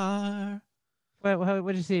scar. What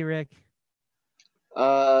did you see, Rick?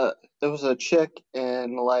 There was a chick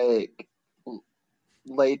in like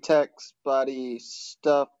latex body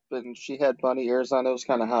stuff, and she had bunny ears on. It was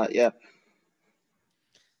kind of hot, yeah.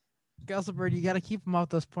 Gusselbird, you got to keep them off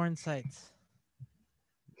those porn sites.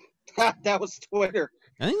 That was Twitter.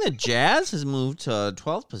 I think the Jazz has moved to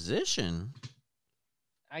 12th position.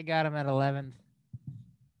 I got him at 11th.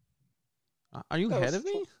 Are you ahead of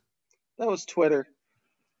me? That was Twitter.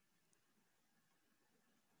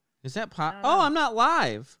 Is that Oh, I'm not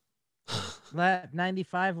live.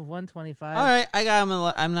 95 of 125. All right, I got him.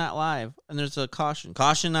 I'm not live, and there's a caution.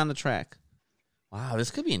 Caution on the track. Wow,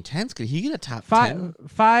 this could be intense. Could he get a top 10?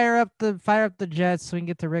 Fire up the Jets so we can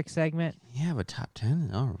get to Rick's segment. Yeah, but top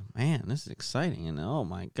 10. Oh man, this is exciting. And oh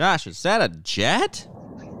my gosh, is that a Jet?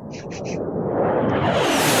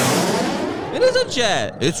 It is a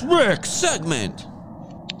Jet. It's Rick's segment.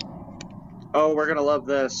 Oh, we're gonna love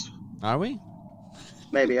this. Are we?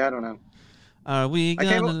 Maybe, I don't know. Are we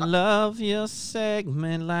gonna love your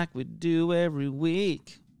segment like we do every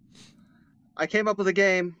week? I came up with a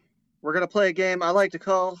game. We're going to play a game I like to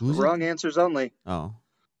call Wrong Answers Only. Oh.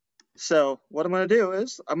 So what I'm going to do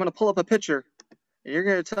is I'm going to pull up a picture, and you're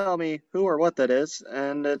going to tell me who or what that is,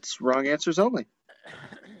 and it's Wrong Answers Only.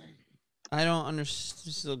 I don't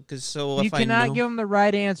understand. So you cannot give him the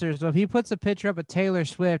right answer. So if he puts a picture up of Taylor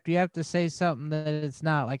Swift, you have to say something that it's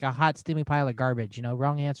not, like a hot, steamy pile of garbage.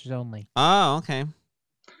 Wrong answers only. Oh, okay.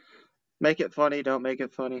 Make it funny, don't make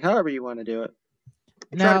it funny. However you want to do it.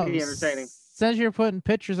 Now, try to be entertaining. Since you're putting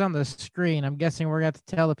pictures on the screen, I'm guessing we're going to have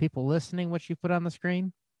to tell the people listening what you put on the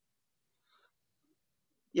screen?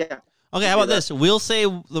 Yeah. Okay, how about this? We'll say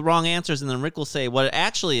the wrong answers, and then Rick will say what it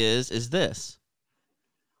actually is this.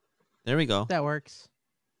 There we go. That works.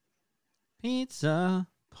 Pizza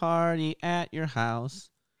party at your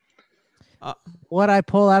house. What I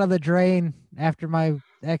pull out of the drain after my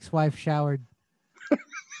ex-wife showered.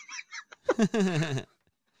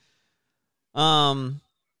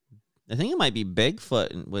 I think it might be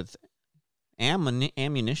Bigfoot with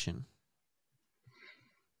ammunition.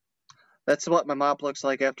 That's what my mop looks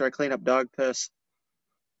like after I clean up dog piss.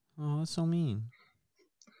 Oh, that's so mean.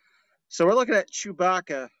 So we're looking at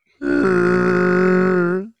Chewbacca.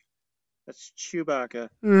 That's Chewbacca.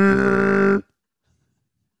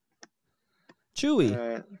 Chewy. All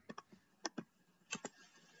right.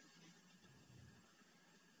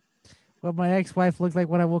 Well, my ex-wife looked like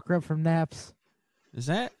when I woke her up from naps. Is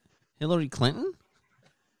that Hillary Clinton?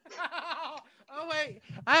 Oh, wait.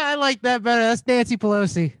 I like that better. That's Nancy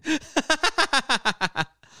Pelosi.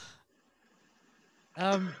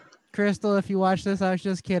 Crystal, if you watch this, I was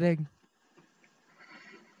just kidding.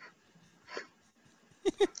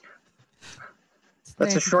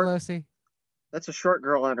 That's Nancy a short. Pelosi. That's a short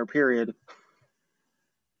girl on her period.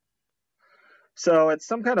 So it's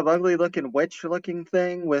some kind of ugly-looking witch-looking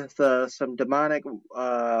thing with some demonic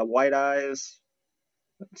white eyes,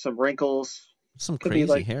 some wrinkles. Some Could be crazy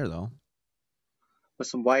like hair though. with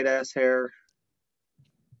some white-ass hair.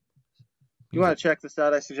 You want to check this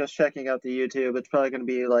out? I suggest checking out the YouTube. It's probably going to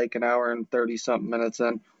be like an hour and 30-something minutes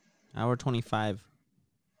in. Hour 25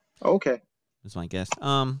 Okay. is my guess.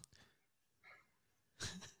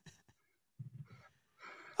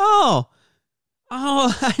 Oh,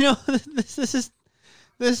 I know. This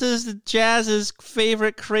is Jazz's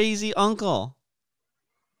favorite crazy uncle.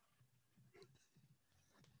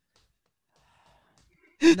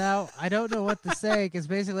 Now, I don't know what to say because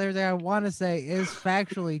basically everything I want to say is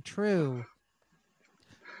factually true.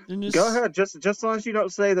 Go ahead. Just as long as you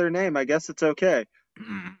don't say their name, I guess it's okay.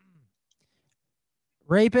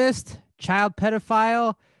 Rapist, child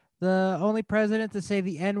pedophile, the only president to say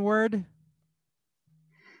the N-word.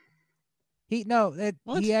 He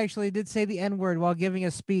actually did say the N-word while giving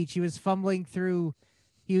a speech. He was fumbling through.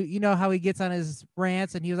 You know how he gets on his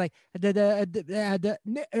rants and he was like, and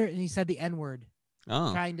he said the N-word,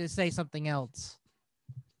 trying to say something else.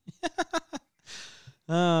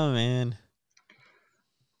 Oh man.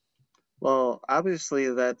 Well,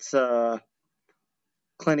 obviously that's Clint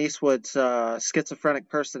Eastwood's schizophrenic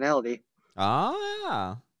personality. Oh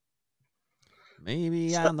yeah.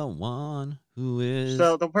 Maybe I'm the one who is.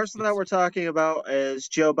 So the person that we're talking about is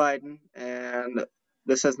Joe Biden, and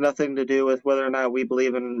this has nothing to do with whether or not we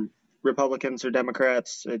believe in Republicans or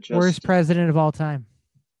Democrats. It just Worst president of all time.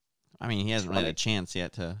 I mean, he hasn't had a chance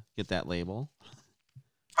yet to get that label.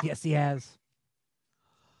 Yes, he has.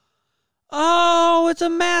 Oh, it's a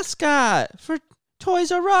mascot for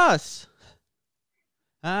Toys R Us.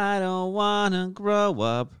 I don't want to grow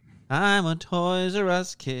up. I'm a Toys R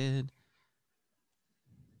Us kid.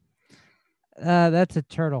 That's a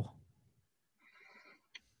turtle.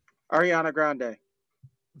 Ariana Grande.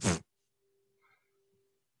 Does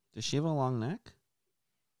she have a long neck?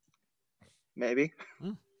 Maybe.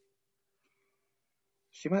 Hmm.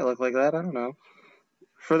 She might look like that. I don't know.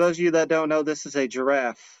 For those of you that don't know, this is a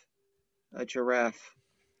giraffe. A giraffe.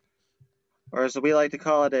 Or as we like to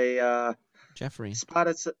call it, a Jeffrey.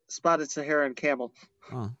 spotted Saharan camel.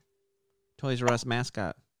 Oh. Toys R Us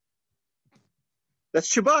mascot.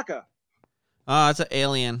 That's Chewbacca. Oh, it's an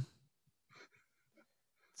alien.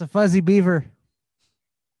 It's a fuzzy beaver.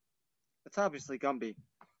 It's obviously Gumby.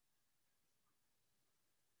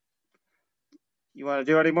 You want to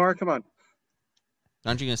do any more? Come on.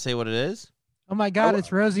 Aren't you going to say what it is? Oh my God,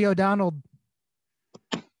 it's Rosie O'Donnell.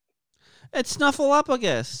 It's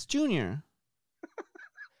Snuffleupagus Jr.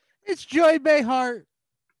 It's Joy Behar.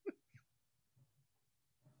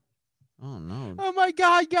 Oh, no. Oh my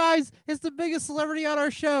God, guys. It's the biggest celebrity on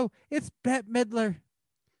our show. It's Bette Midler.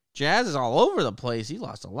 Jazz is all over the place. He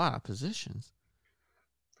lost a lot of positions.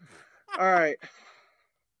 All right.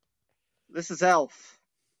 This is Elf.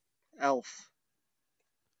 Elf.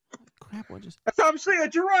 Crap, what just... That's obviously a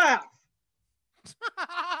giraffe.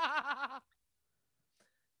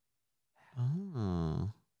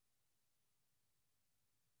 Oh.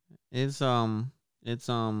 Is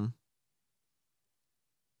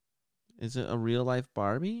it a real life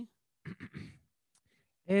Barbie?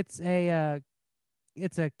 It's a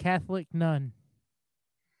Catholic nun.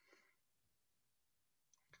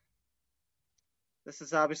 This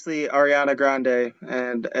is obviously Ariana Grande,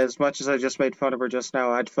 and as much as I just made fun of her just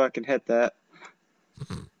now, I'd fucking hit that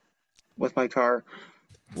with my car.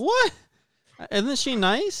 What? Isn't she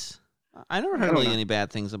nice? I never heard really any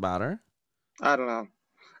bad things about her. I don't know.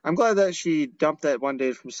 I'm glad that she dumped that one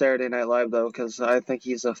dude from Saturday Night Live, though, because I think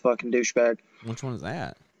he's a fucking douchebag. Which one is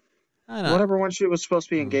that? Whatever one she was supposed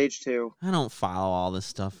to be engaged to. I don't follow all this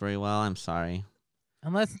stuff very well. I'm sorry.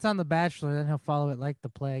 Unless it's on The Bachelor, then he'll follow it like the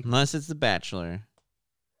plague. Unless it's The Bachelor.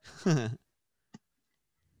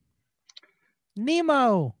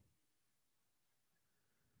 Nemo.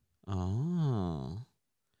 Oh.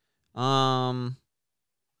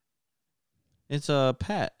 It's a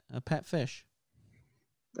pet fish.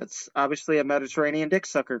 That's obviously a Mediterranean dick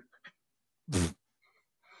sucker.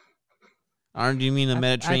 Or do you mean a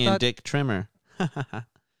Mediterranean dick trimmer? No,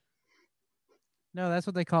 that's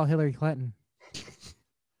what they call Hillary Clinton.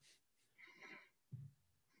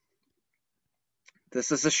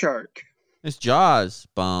 This is a shark. It's Jaws.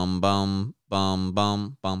 Bum, bum, bum,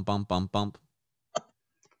 bum, bum, bum, bum, bum.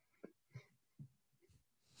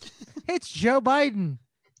 It's Joe Biden.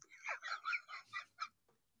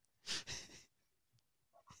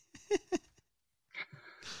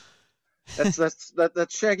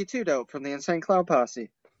 That's Shaggy Two Dope from the Insane Clown Posse.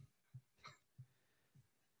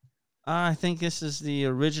 I think this is the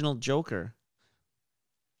original Joker.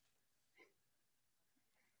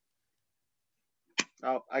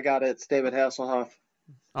 Oh, I got it. It's David Hasselhoff.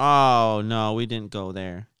 Oh, no, we didn't go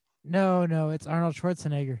there. No, it's Arnold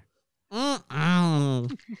Schwarzenegger.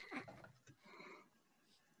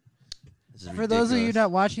 This is For those of you ridiculous.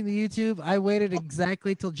 not watching the YouTube, I waited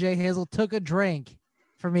exactly till Jay Hizzle took a drink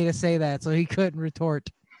for me to say that, so he couldn't retort.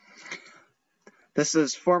 This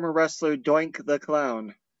is former wrestler Doink the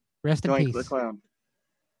Clown. Rest in Doink peace. the Clown.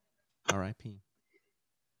 R.I.P.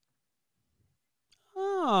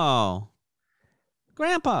 Oh.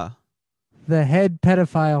 Grandpa. The head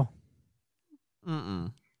pedophile.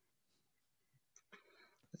 Mm-mm.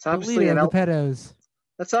 It's The obviously leader an of the elephant. pedos.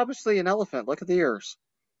 That's obviously an elephant. Look at the ears.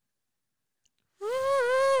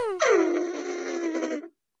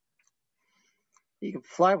 You can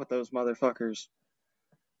fly with those motherfuckers.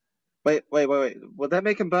 Wait. Would that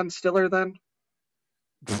make him Ben Stiller then?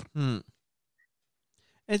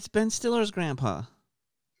 It's Ben Stiller's grandpa.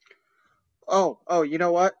 Oh, you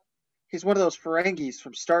know what? He's one of those Ferengis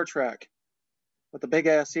from Star Trek with the big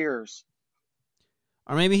ass ears.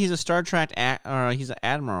 Or maybe he's a Star Trek or he's an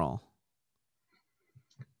admiral.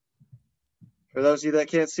 For those of you that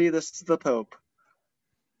can't see, this is the Pope.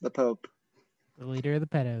 The Pope. The leader of the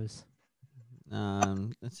pedos.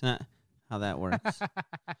 That's not how that works.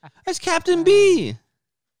 That's Captain B.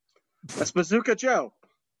 That's Bazooka Joe.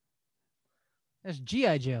 That's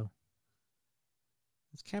G.I. Joe.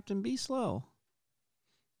 It's Captain B. Slow.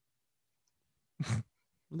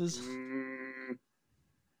 With his...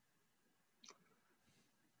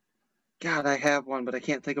 God, I have one, but I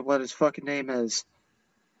can't think of what his fucking name is.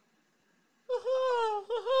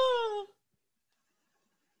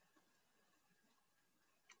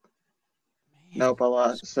 Nope, I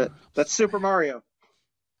lost it. That's Super Mario.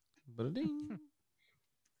 Ba-da-ding.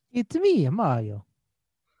 It's me, Mario.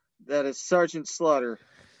 That is Sergeant Slaughter.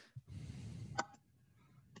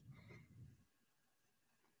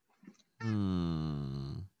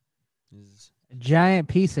 A giant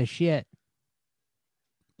piece of shit.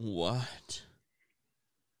 What?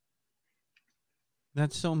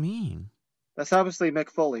 That's so mean. That's obviously Mick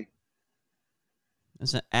Foley.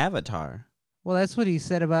 It's an avatar. Well, that's what he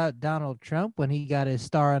said about Donald Trump when he got his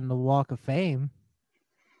star on the Walk of Fame.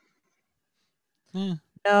 Yeah.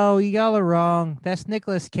 No, you got it wrong. That's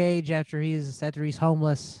Nicolas Cage after he's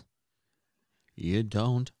homeless. You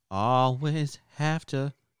don't always have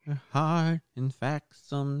to work hard. In fact,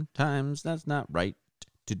 sometimes that's not right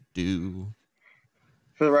to do.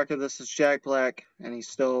 For the record, this is Jack Black, and he's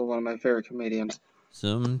still one of my favorite comedians.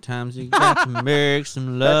 Sometimes you got to make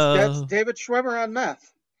some That's love. David Schwimmer on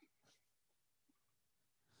meth.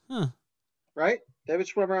 Huh. Right? David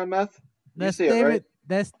Schwimmer on meth? That's see David. it, right?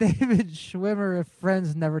 That's David Schwimmer if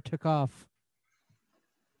Friends never took off.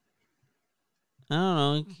 I don't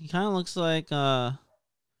know. He kind of looks like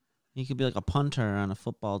he could be like a punter on a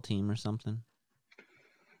football team or something.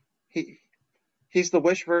 He's the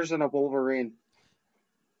Wish version of Wolverine.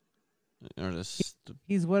 Or just,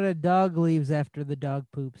 He's what a dog leaves after the dog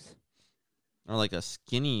poops. or like a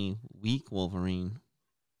skinny, weak Wolverine.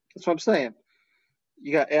 That's what I'm saying.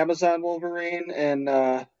 You got Amazon Wolverine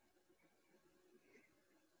and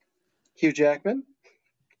Hugh Jackman.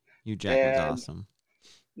 Hugh Jackman's And- awesome.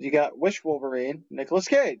 You got Wish Wolverine, Nicolas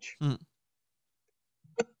Cage.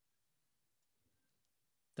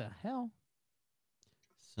 The hell?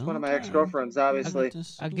 One of my ex-girlfriends, obviously.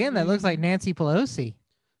 Again, that looks like Nancy Pelosi.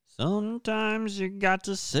 Sometimes you got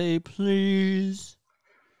to say please.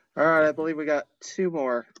 All right, I believe we got two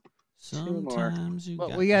more. Sometimes you Well,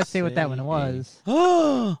 got we gotta say what that one was.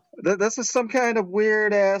 Oh, This is some kind of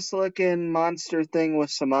weird-ass looking monster thing with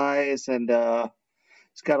some eyes, and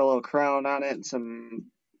it's got a little crown on it and some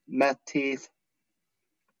meth teeth.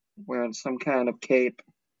 Wearing some kind of cape.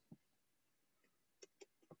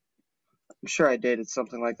 I'm sure I dated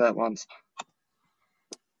something like that once.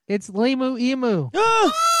 It's Limu Emu.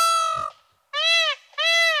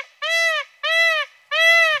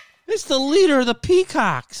 It's the leader of the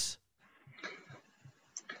peacocks.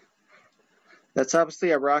 That's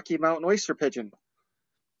obviously a Rocky Mountain oyster pigeon.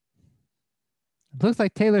 It looks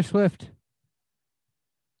like Taylor Swift.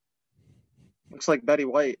 Looks like Betty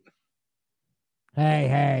White.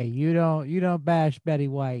 Hey, you don't bash Betty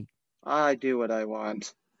White. I do what I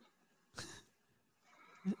want.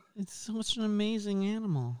 It's such an amazing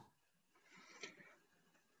animal.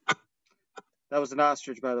 That was an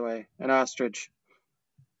ostrich, by the way. An ostrich.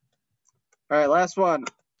 All right, last one.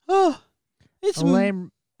 Oh, it's A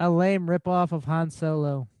lame ripoff of Han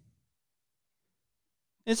Solo.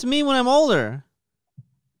 It's me when I'm older.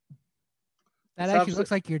 That It's actually obviously-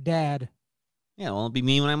 looks like your dad.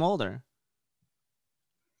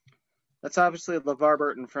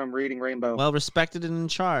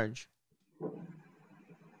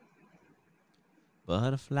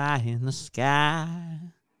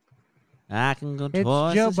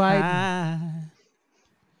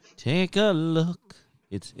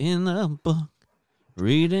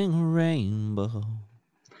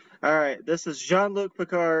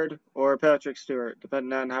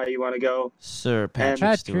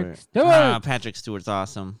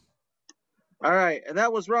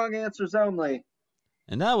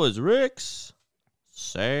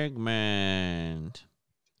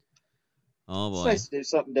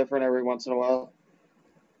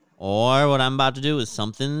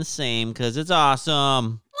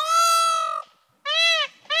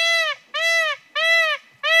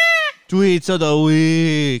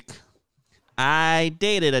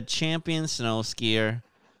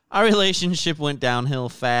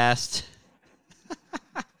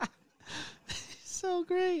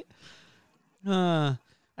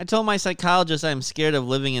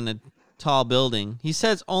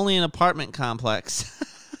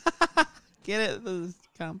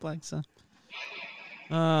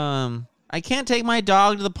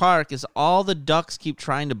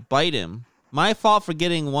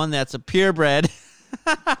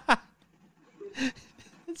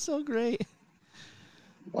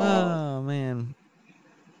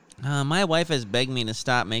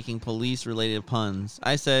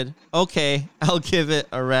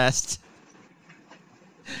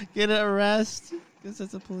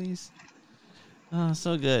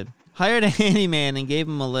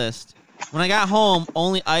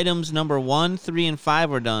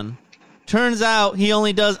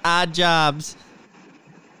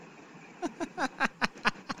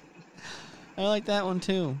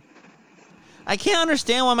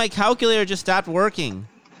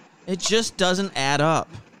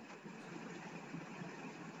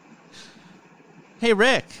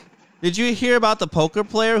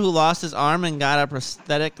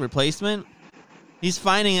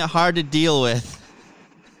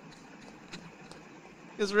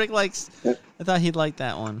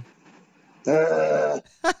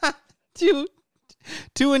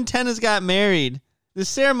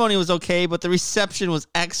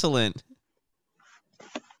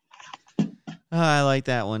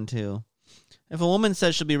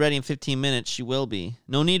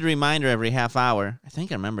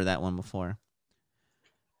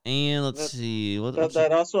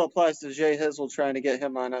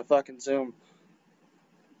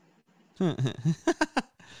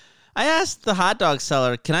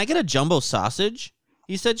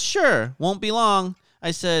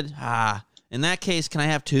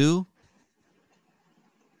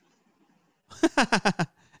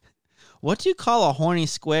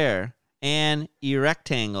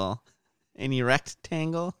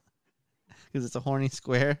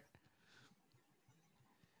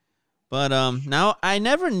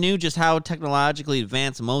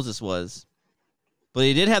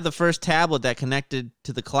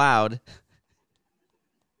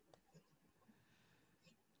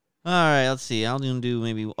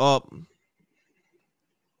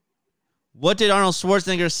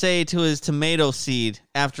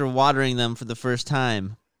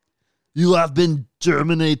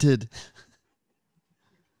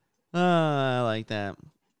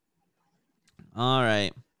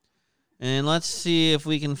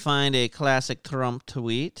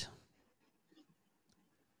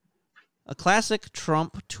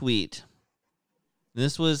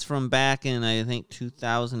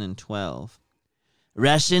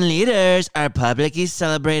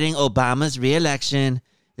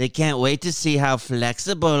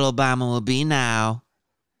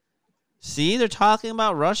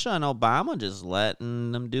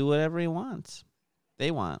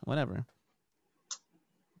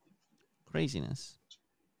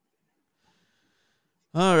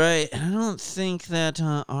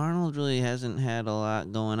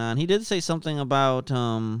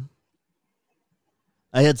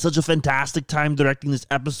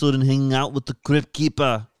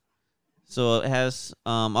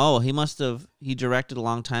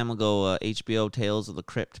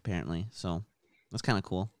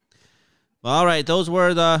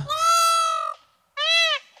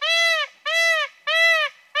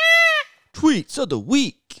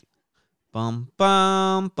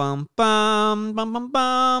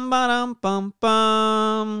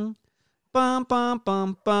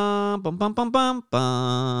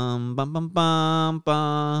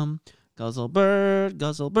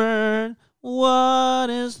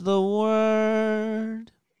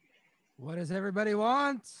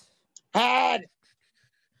 Head!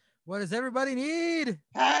 What does everybody need?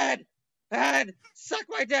 Head! Suck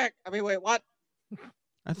my dick! I mean, wait, what?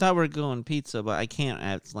 I thought we were going pizza, but I can't.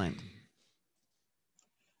 It's Lent.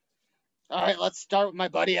 All right, let's start with my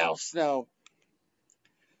buddy Al Snow.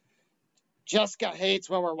 Jessica hates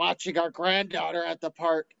when we're watching our granddaughter at the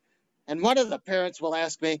park, and one of the parents will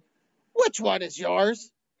ask me, "Which one is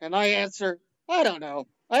yours?" And I answer, "I don't know.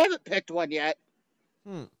 I haven't picked one yet."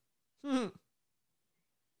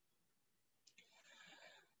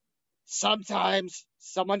 Sometimes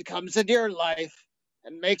someone comes into your life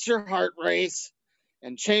and makes your heart race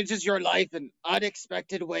and changes your life in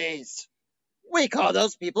unexpected ways. We call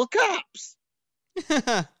those people cops.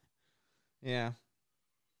 Yeah.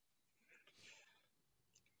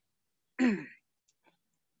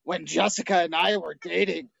 When Jessica and I were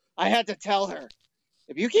dating, I had to tell her,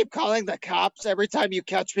 if you keep calling the cops every time you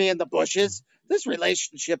catch me in the bushes, this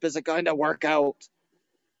relationship isn't going to work out.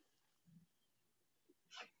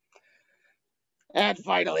 And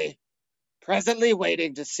finally, presently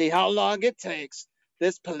waiting to see how long it takes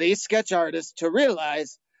this police sketch artist to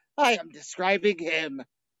realize I am describing him.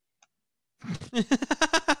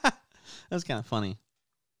 That's kind of funny.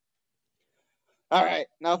 All right,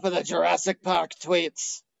 now for the Jurassic Park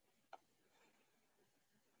tweets.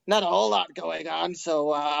 Not a whole lot going on,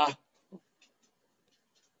 so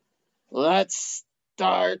let's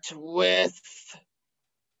start with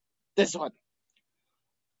this one.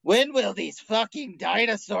 When will these fucking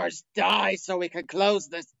dinosaurs die so we can close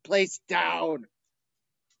this place down?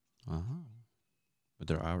 But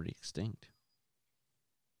they're already extinct.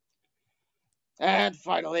 And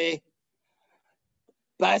finally,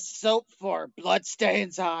 best soap for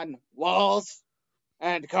bloodstains on walls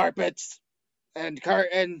and carpets and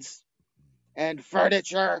curtains and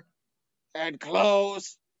furniture and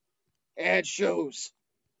clothes and shoes.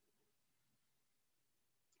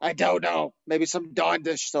 I don't know. Maybe some Dawn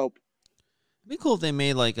dish soap. It'd be cool if they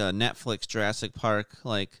made like a Netflix Jurassic Park,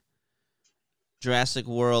 like Jurassic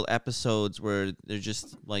World episodes where they're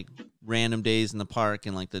just like random days in the park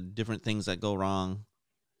and like the different things that go wrong.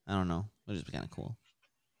 I don't know. It'd just be kind of cool.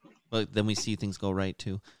 But then we see things go right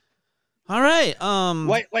too. All right.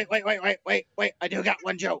 Wait. I do got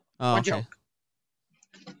one joke. Oh, one okay.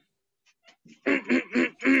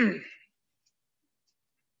 joke.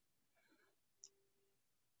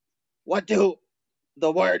 What do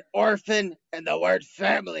the word orphan and the word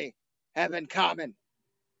family have in common?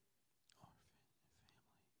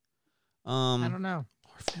 I don't know.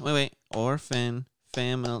 Wait. Orphan,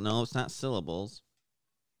 family. No, it's not syllables.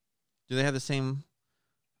 Do they have the same?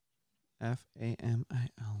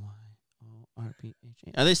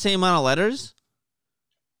 F-A-M-I-L-Y-O-R-P-H-A. Are they the same amount of letters?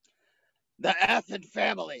 The F in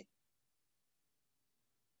family.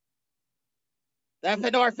 The F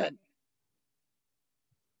in orphan.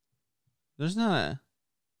 There's not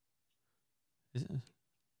a...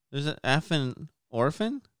 There's an F in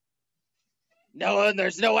orphan? No, and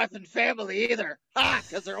there's no F in family either. Ha!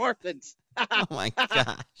 Because they're orphans. Oh my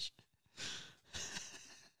gosh.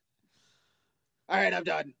 All right, I'm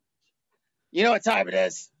done. You know what time it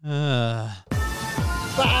is. Uh,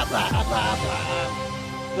 Ba, ba, ba, ba.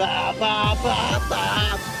 Ba, ba, ba,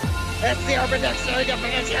 ba. It's the Urban Dictionary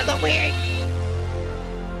definition of the week.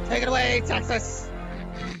 Take it away, Texas.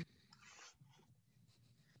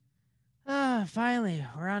 Finally,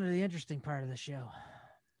 we're on to the interesting part of the show.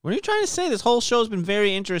 what are you trying to say? This whole show's been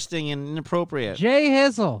very interesting and inappropriate. Jay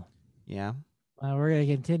Hizzle. Yeah. We're going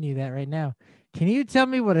to continue that right now. Can you tell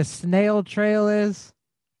me what a snail trail is?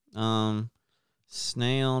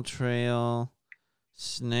 Snail trail.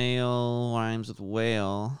 Snail rhymes with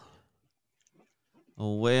whale. A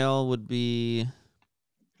whale would be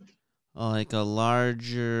like a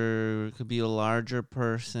larger, could be a larger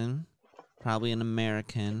person, probably an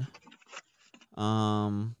American.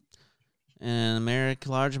 And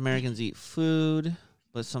large Americans eat food,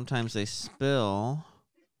 but sometimes they spill.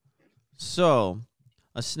 So,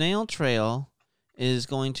 a snail trail is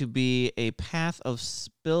going to be a path of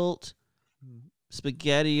spilt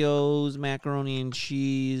SpaghettiOs, macaroni and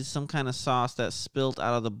cheese, some kind of sauce that's spilt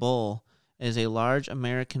out of the bowl as a large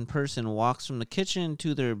American person walks from the kitchen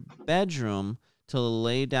to their bedroom to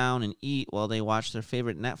lay down and eat while they watch their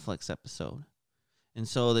favorite Netflix episode. And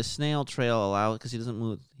so the snail trail allows, because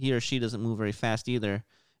he or she doesn't move very fast either,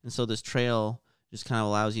 and so this trail just kind of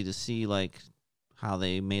allows you to see like how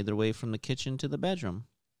they made their way from the kitchen to the bedroom.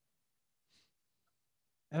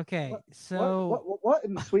 Okay, so What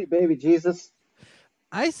in the sweet baby Jesus?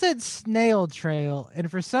 I said snail trail,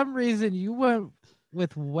 and for some reason you went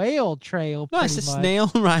with whale trail. No, I said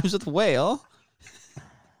snail rhymes with whale.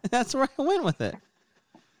 That's where I went with it.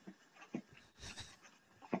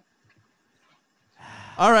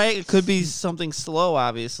 All right, it could be something slow,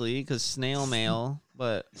 obviously, because snail mail,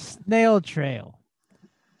 but... Snail trail.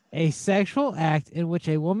 A sexual act in which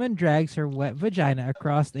a woman drags her wet vagina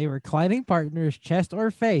across a reclining partner's chest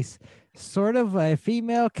or face, sort of a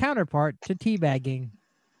female counterpart to teabagging.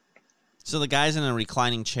 So the guy's in a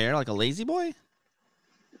reclining chair like a lazy boy?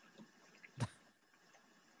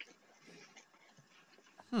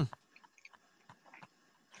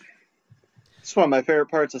 It's one of my favorite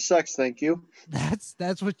parts of sex, thank you.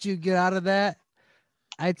 That's what you get out of that.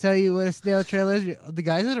 I tell you what a snail trail is. The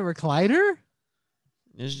guy's in a recliner?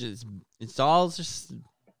 It's all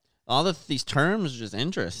these terms are just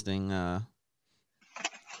interesting.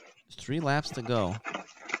 3 laps to go.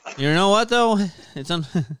 You know what though? It's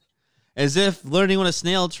as if learning what a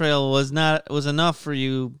snail trail was enough for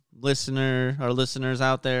you listeners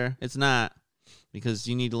out there. It's not, because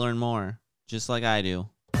you need to learn more, just like I do.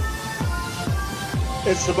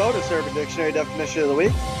 It's the bonus Urban Dictionary definition of the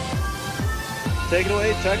week. Take it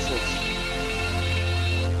away, Texas.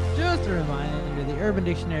 Just a reminder, the Urban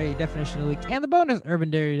Dictionary definition of the week and the bonus Urban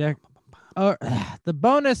Dictionary.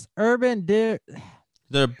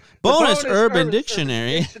 The bonus Urban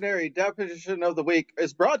Dictionary definition of the week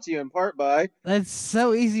is brought to you in part by... That's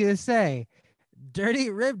so easy to say. Dirty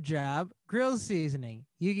Rib Job grill seasoning.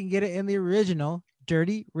 You can get it in the original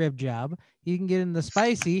Dirty Rib Job. You can get it in the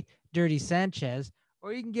spicy Dirty Sanchez,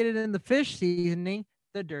 or you can get it in the fish seasoning,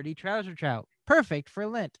 the Dirty Trouser Trout. Perfect for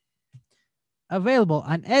Lent. Available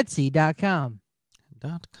on Etsy.com.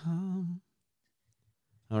 All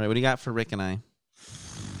right, what do you got for Rick and I?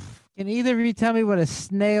 Can either of you tell me what a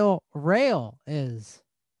snail rail is?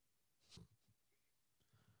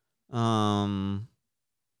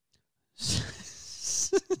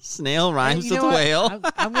 Snail rhymes with what? whale.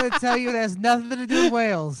 I'm going to tell you it has nothing to do with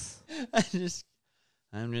whales.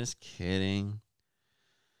 I'm just kidding.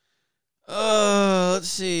 Let's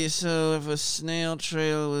see. So if a snail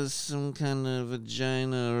trail was some kind of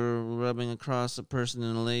vagina rubbing across a person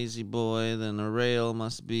in a lazy boy, then a rail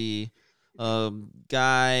must be a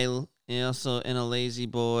guy also in a lazy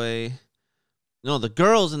boy. No, the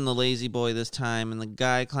girl's in the lazy boy this time, and the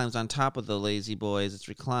guy climbs on top of the lazy boy as it's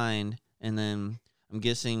reclined, and then I'm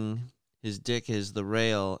guessing his dick is the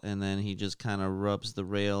rail, and then he just kind of rubs the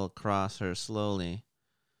rail across her slowly.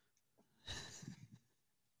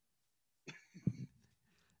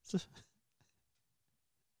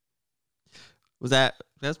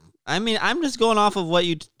 I'm just going off of what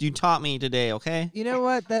you taught me today, okay? You know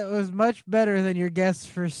what? That was much better than your guess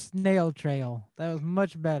for snail trail. That was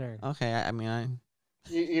much better. Okay, I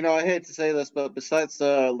hate to say this, but besides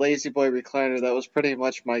the lazy boy recliner, that was pretty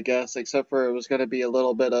much my guess, except for it was going to be a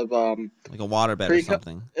little bit of like a waterbed or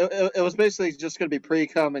something. It was basically just going to be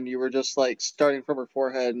pre-cum, and you were just like starting from her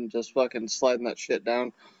forehead and just fucking sliding that shit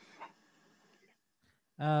down.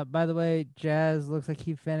 By the way, Jazz looks like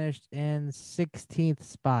he finished in 16th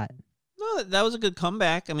spot. No, that was a good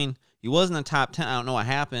comeback. I mean, he was in the top 10. I don't know what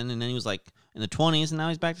happened, and then he was like in the 20s, and now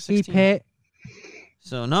he's back to 16. He hit.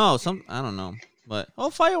 So no, I don't know, but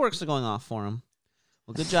fireworks are going off for him.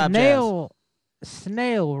 Well, good job, Jazz.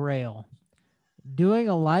 Snail rail, doing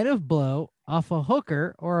a line of blow off a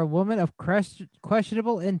hooker or a woman of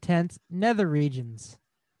questionable intent, nether regions.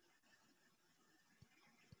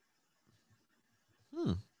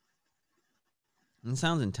 It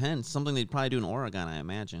sounds intense. Something they'd probably do in Oregon, I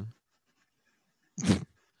imagine.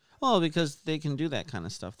 Well, because they can do that kind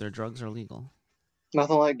of stuff. Their drugs are legal.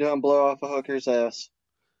 Nothing like doing blow off a hooker's ass.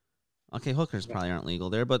 Okay, hookers probably aren't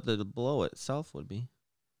legal there, but the blow itself would be.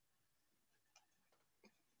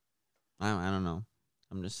 I don't know.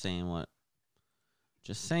 I'm just saying what.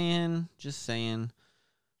 Just saying.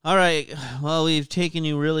 All right. Well, we've taken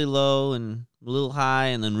you really low and a little high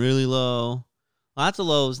and then really low. Lots of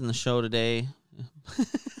lows in the show today.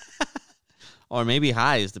 Or maybe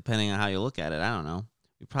highs, depending on how you look at it. I don't know.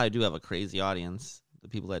 We probably do have a crazy audience. The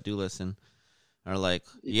people that do listen are like,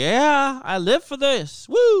 yeah, I live for this.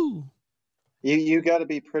 Woo! You got to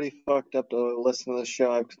be pretty fucked up to listen to this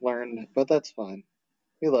show, I've learned. But that's fine.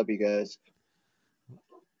 We love you guys.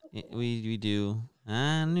 We do.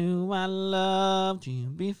 I knew I loved you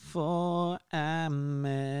before I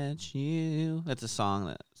met you. That's a song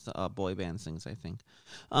that a boy band sings, I think.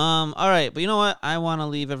 All right, but you know what? I want to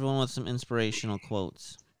leave everyone with some inspirational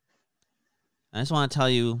quotes. I just want to tell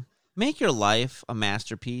you, make your life a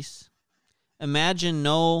masterpiece. Imagine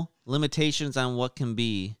no limitations on what can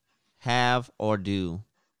be, have, or do.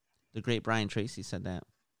 The great Brian Tracy said that.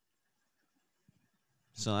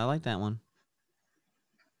 So I like that one.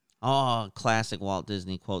 Oh, classic Walt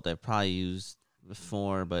Disney quote that I've probably used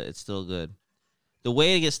before, but it's still good. The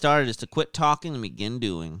way to get started is to quit talking and begin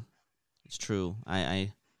doing. It's true.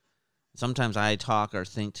 I sometimes I talk or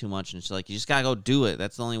think too much, and it's like you just gotta go do it.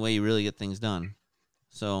 That's the only way you really get things done.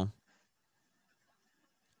 So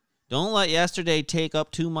don't let yesterday take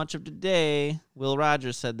up too much of today. Will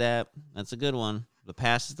Rogers said that. That's a good one. The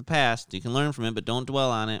past is the past. You can learn from it, but don't dwell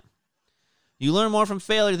on it. You learn more from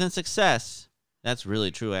failure than success. That's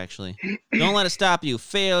really true, actually. Don't let it stop you.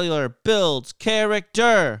 Failure builds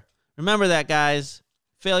character. Remember that, guys.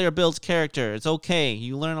 Failure builds character. It's okay.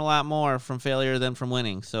 You learn a lot more from failure than from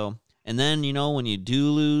winning. So, and then, you know, when you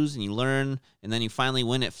do lose and you learn and then you finally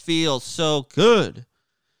win, it feels so good.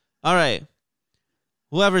 All right.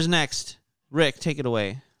 Whoever's next. Rick, take it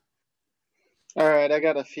away. All right, I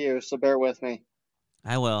got a few, so bear with me.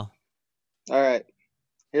 I will. All right,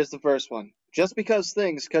 here's the first one. Just because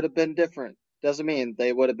things could have been different doesn't mean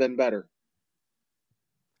they would have been better.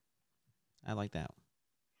 I like that.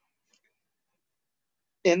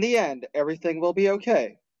 In the end, everything will be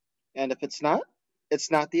okay. And if it's not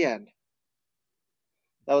the end.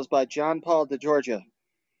 That was by John Paul DeGeorgia.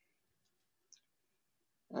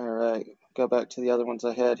 All right, go back to the other ones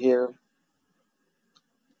I had here.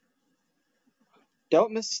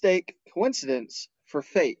 Don't mistake coincidence for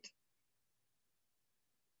fate.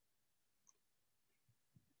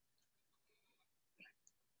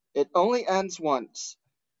 It only ends once.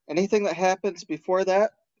 Anything that happens before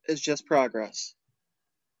that is just progress.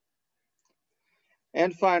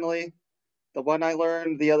 And finally, the one I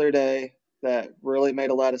learned the other day that really made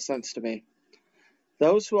a lot of sense to me.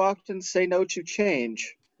 Those who often say no to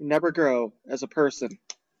change never grow as a person.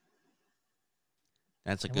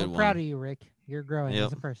 That's a And good we're one. proud of you, Rick. You're growing Yep.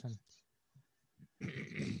 as a person.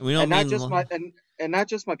 We don't And not mean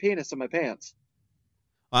just my penis in my pants.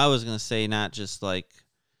 I was gonna say not just like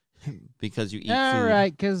because you eat All food.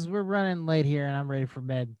 right, because we're running late here and I'm ready for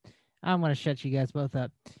bed. I'm going to shut you guys both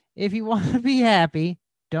up. If you want to be happy,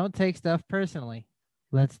 don't take stuff personally.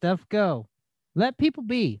 Let stuff go. Let people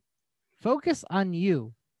be. Focus on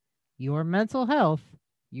you, your mental health,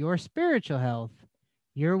 your spiritual health,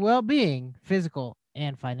 your well-being, physical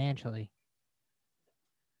and financially.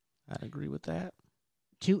 I'd agree with that.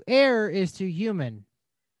 To err is to human.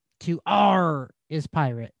 To R is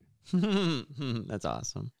pirate. That's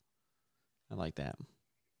awesome. I like that.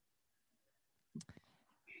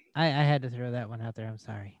 I had to throw that one out there. I'm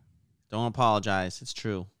sorry. Don't apologize. It's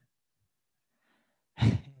true.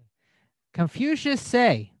 Confucius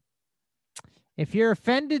say, if you're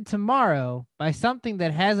offended tomorrow by something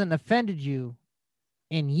that hasn't offended you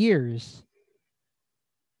in years.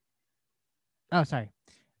 Oh, sorry.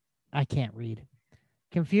 I can't read.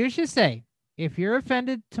 Confucius say, if you're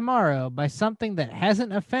offended tomorrow by something that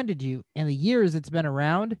hasn't offended you in the years it's been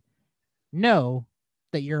around, know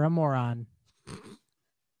that you're a moron.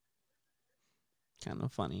 Kind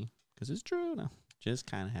of funny because it's true. No, just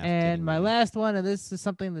kind of have. And my last one, and this is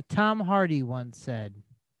something that Tom Hardy once said.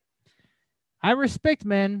 I respect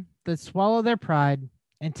men that swallow their pride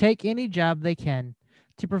and take any job they can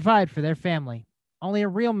to provide for their family. Only a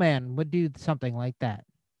real man would do something like that.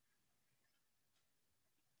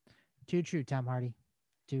 Too true, Tom Hardy.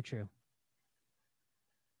 Too true.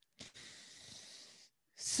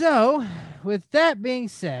 So, with that being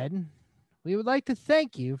said, we would like to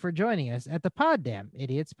thank you for joining us at the Poddamn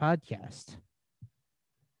Idiotz Podcast.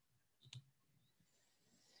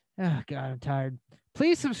 Oh, God, I'm tired.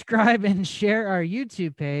 Please subscribe and share our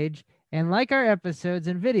YouTube page and like our episodes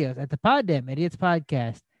and videos at the Poddamn Idiotz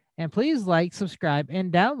Podcast. And please like, subscribe,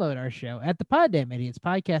 and download our show at the Poddamn Idiotz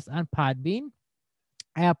Podcast on Podbean,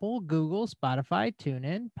 Apple, Google, Spotify,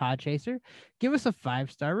 TuneIn, Podchaser. Give us a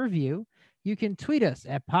 5-star review. You can tweet us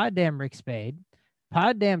at Poddamn Ric Spade,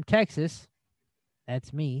 Poddamn Texas,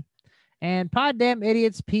 that's me, and Poddamn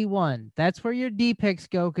Idiotz P1. That's where your D pics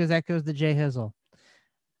go because that goes to Jay Hizzle.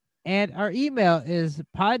 And our email is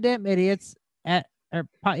poddammidiots at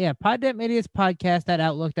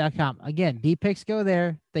poddammidiotzpodcast@outlook.com. Again, D pics go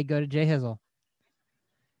there. They go to Jay Hizzle.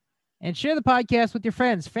 And share the podcast with your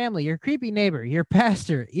friends, family, your creepy neighbor, your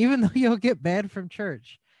pastor, even though you'll get banned from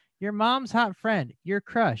church, your mom's hot friend, your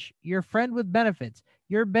crush, your friend with benefits,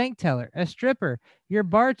 your bank teller, a stripper, your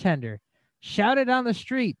bartender. Shout it on the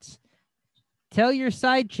streets. Tell your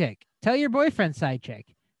side chick. Tell your boyfriend's side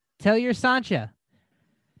chick. Tell your Sancha.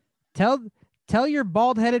 Tell your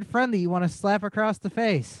bald-headed friend that you want to slap across the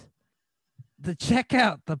face to check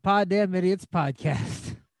out the Poddamn Idiotz Podcast.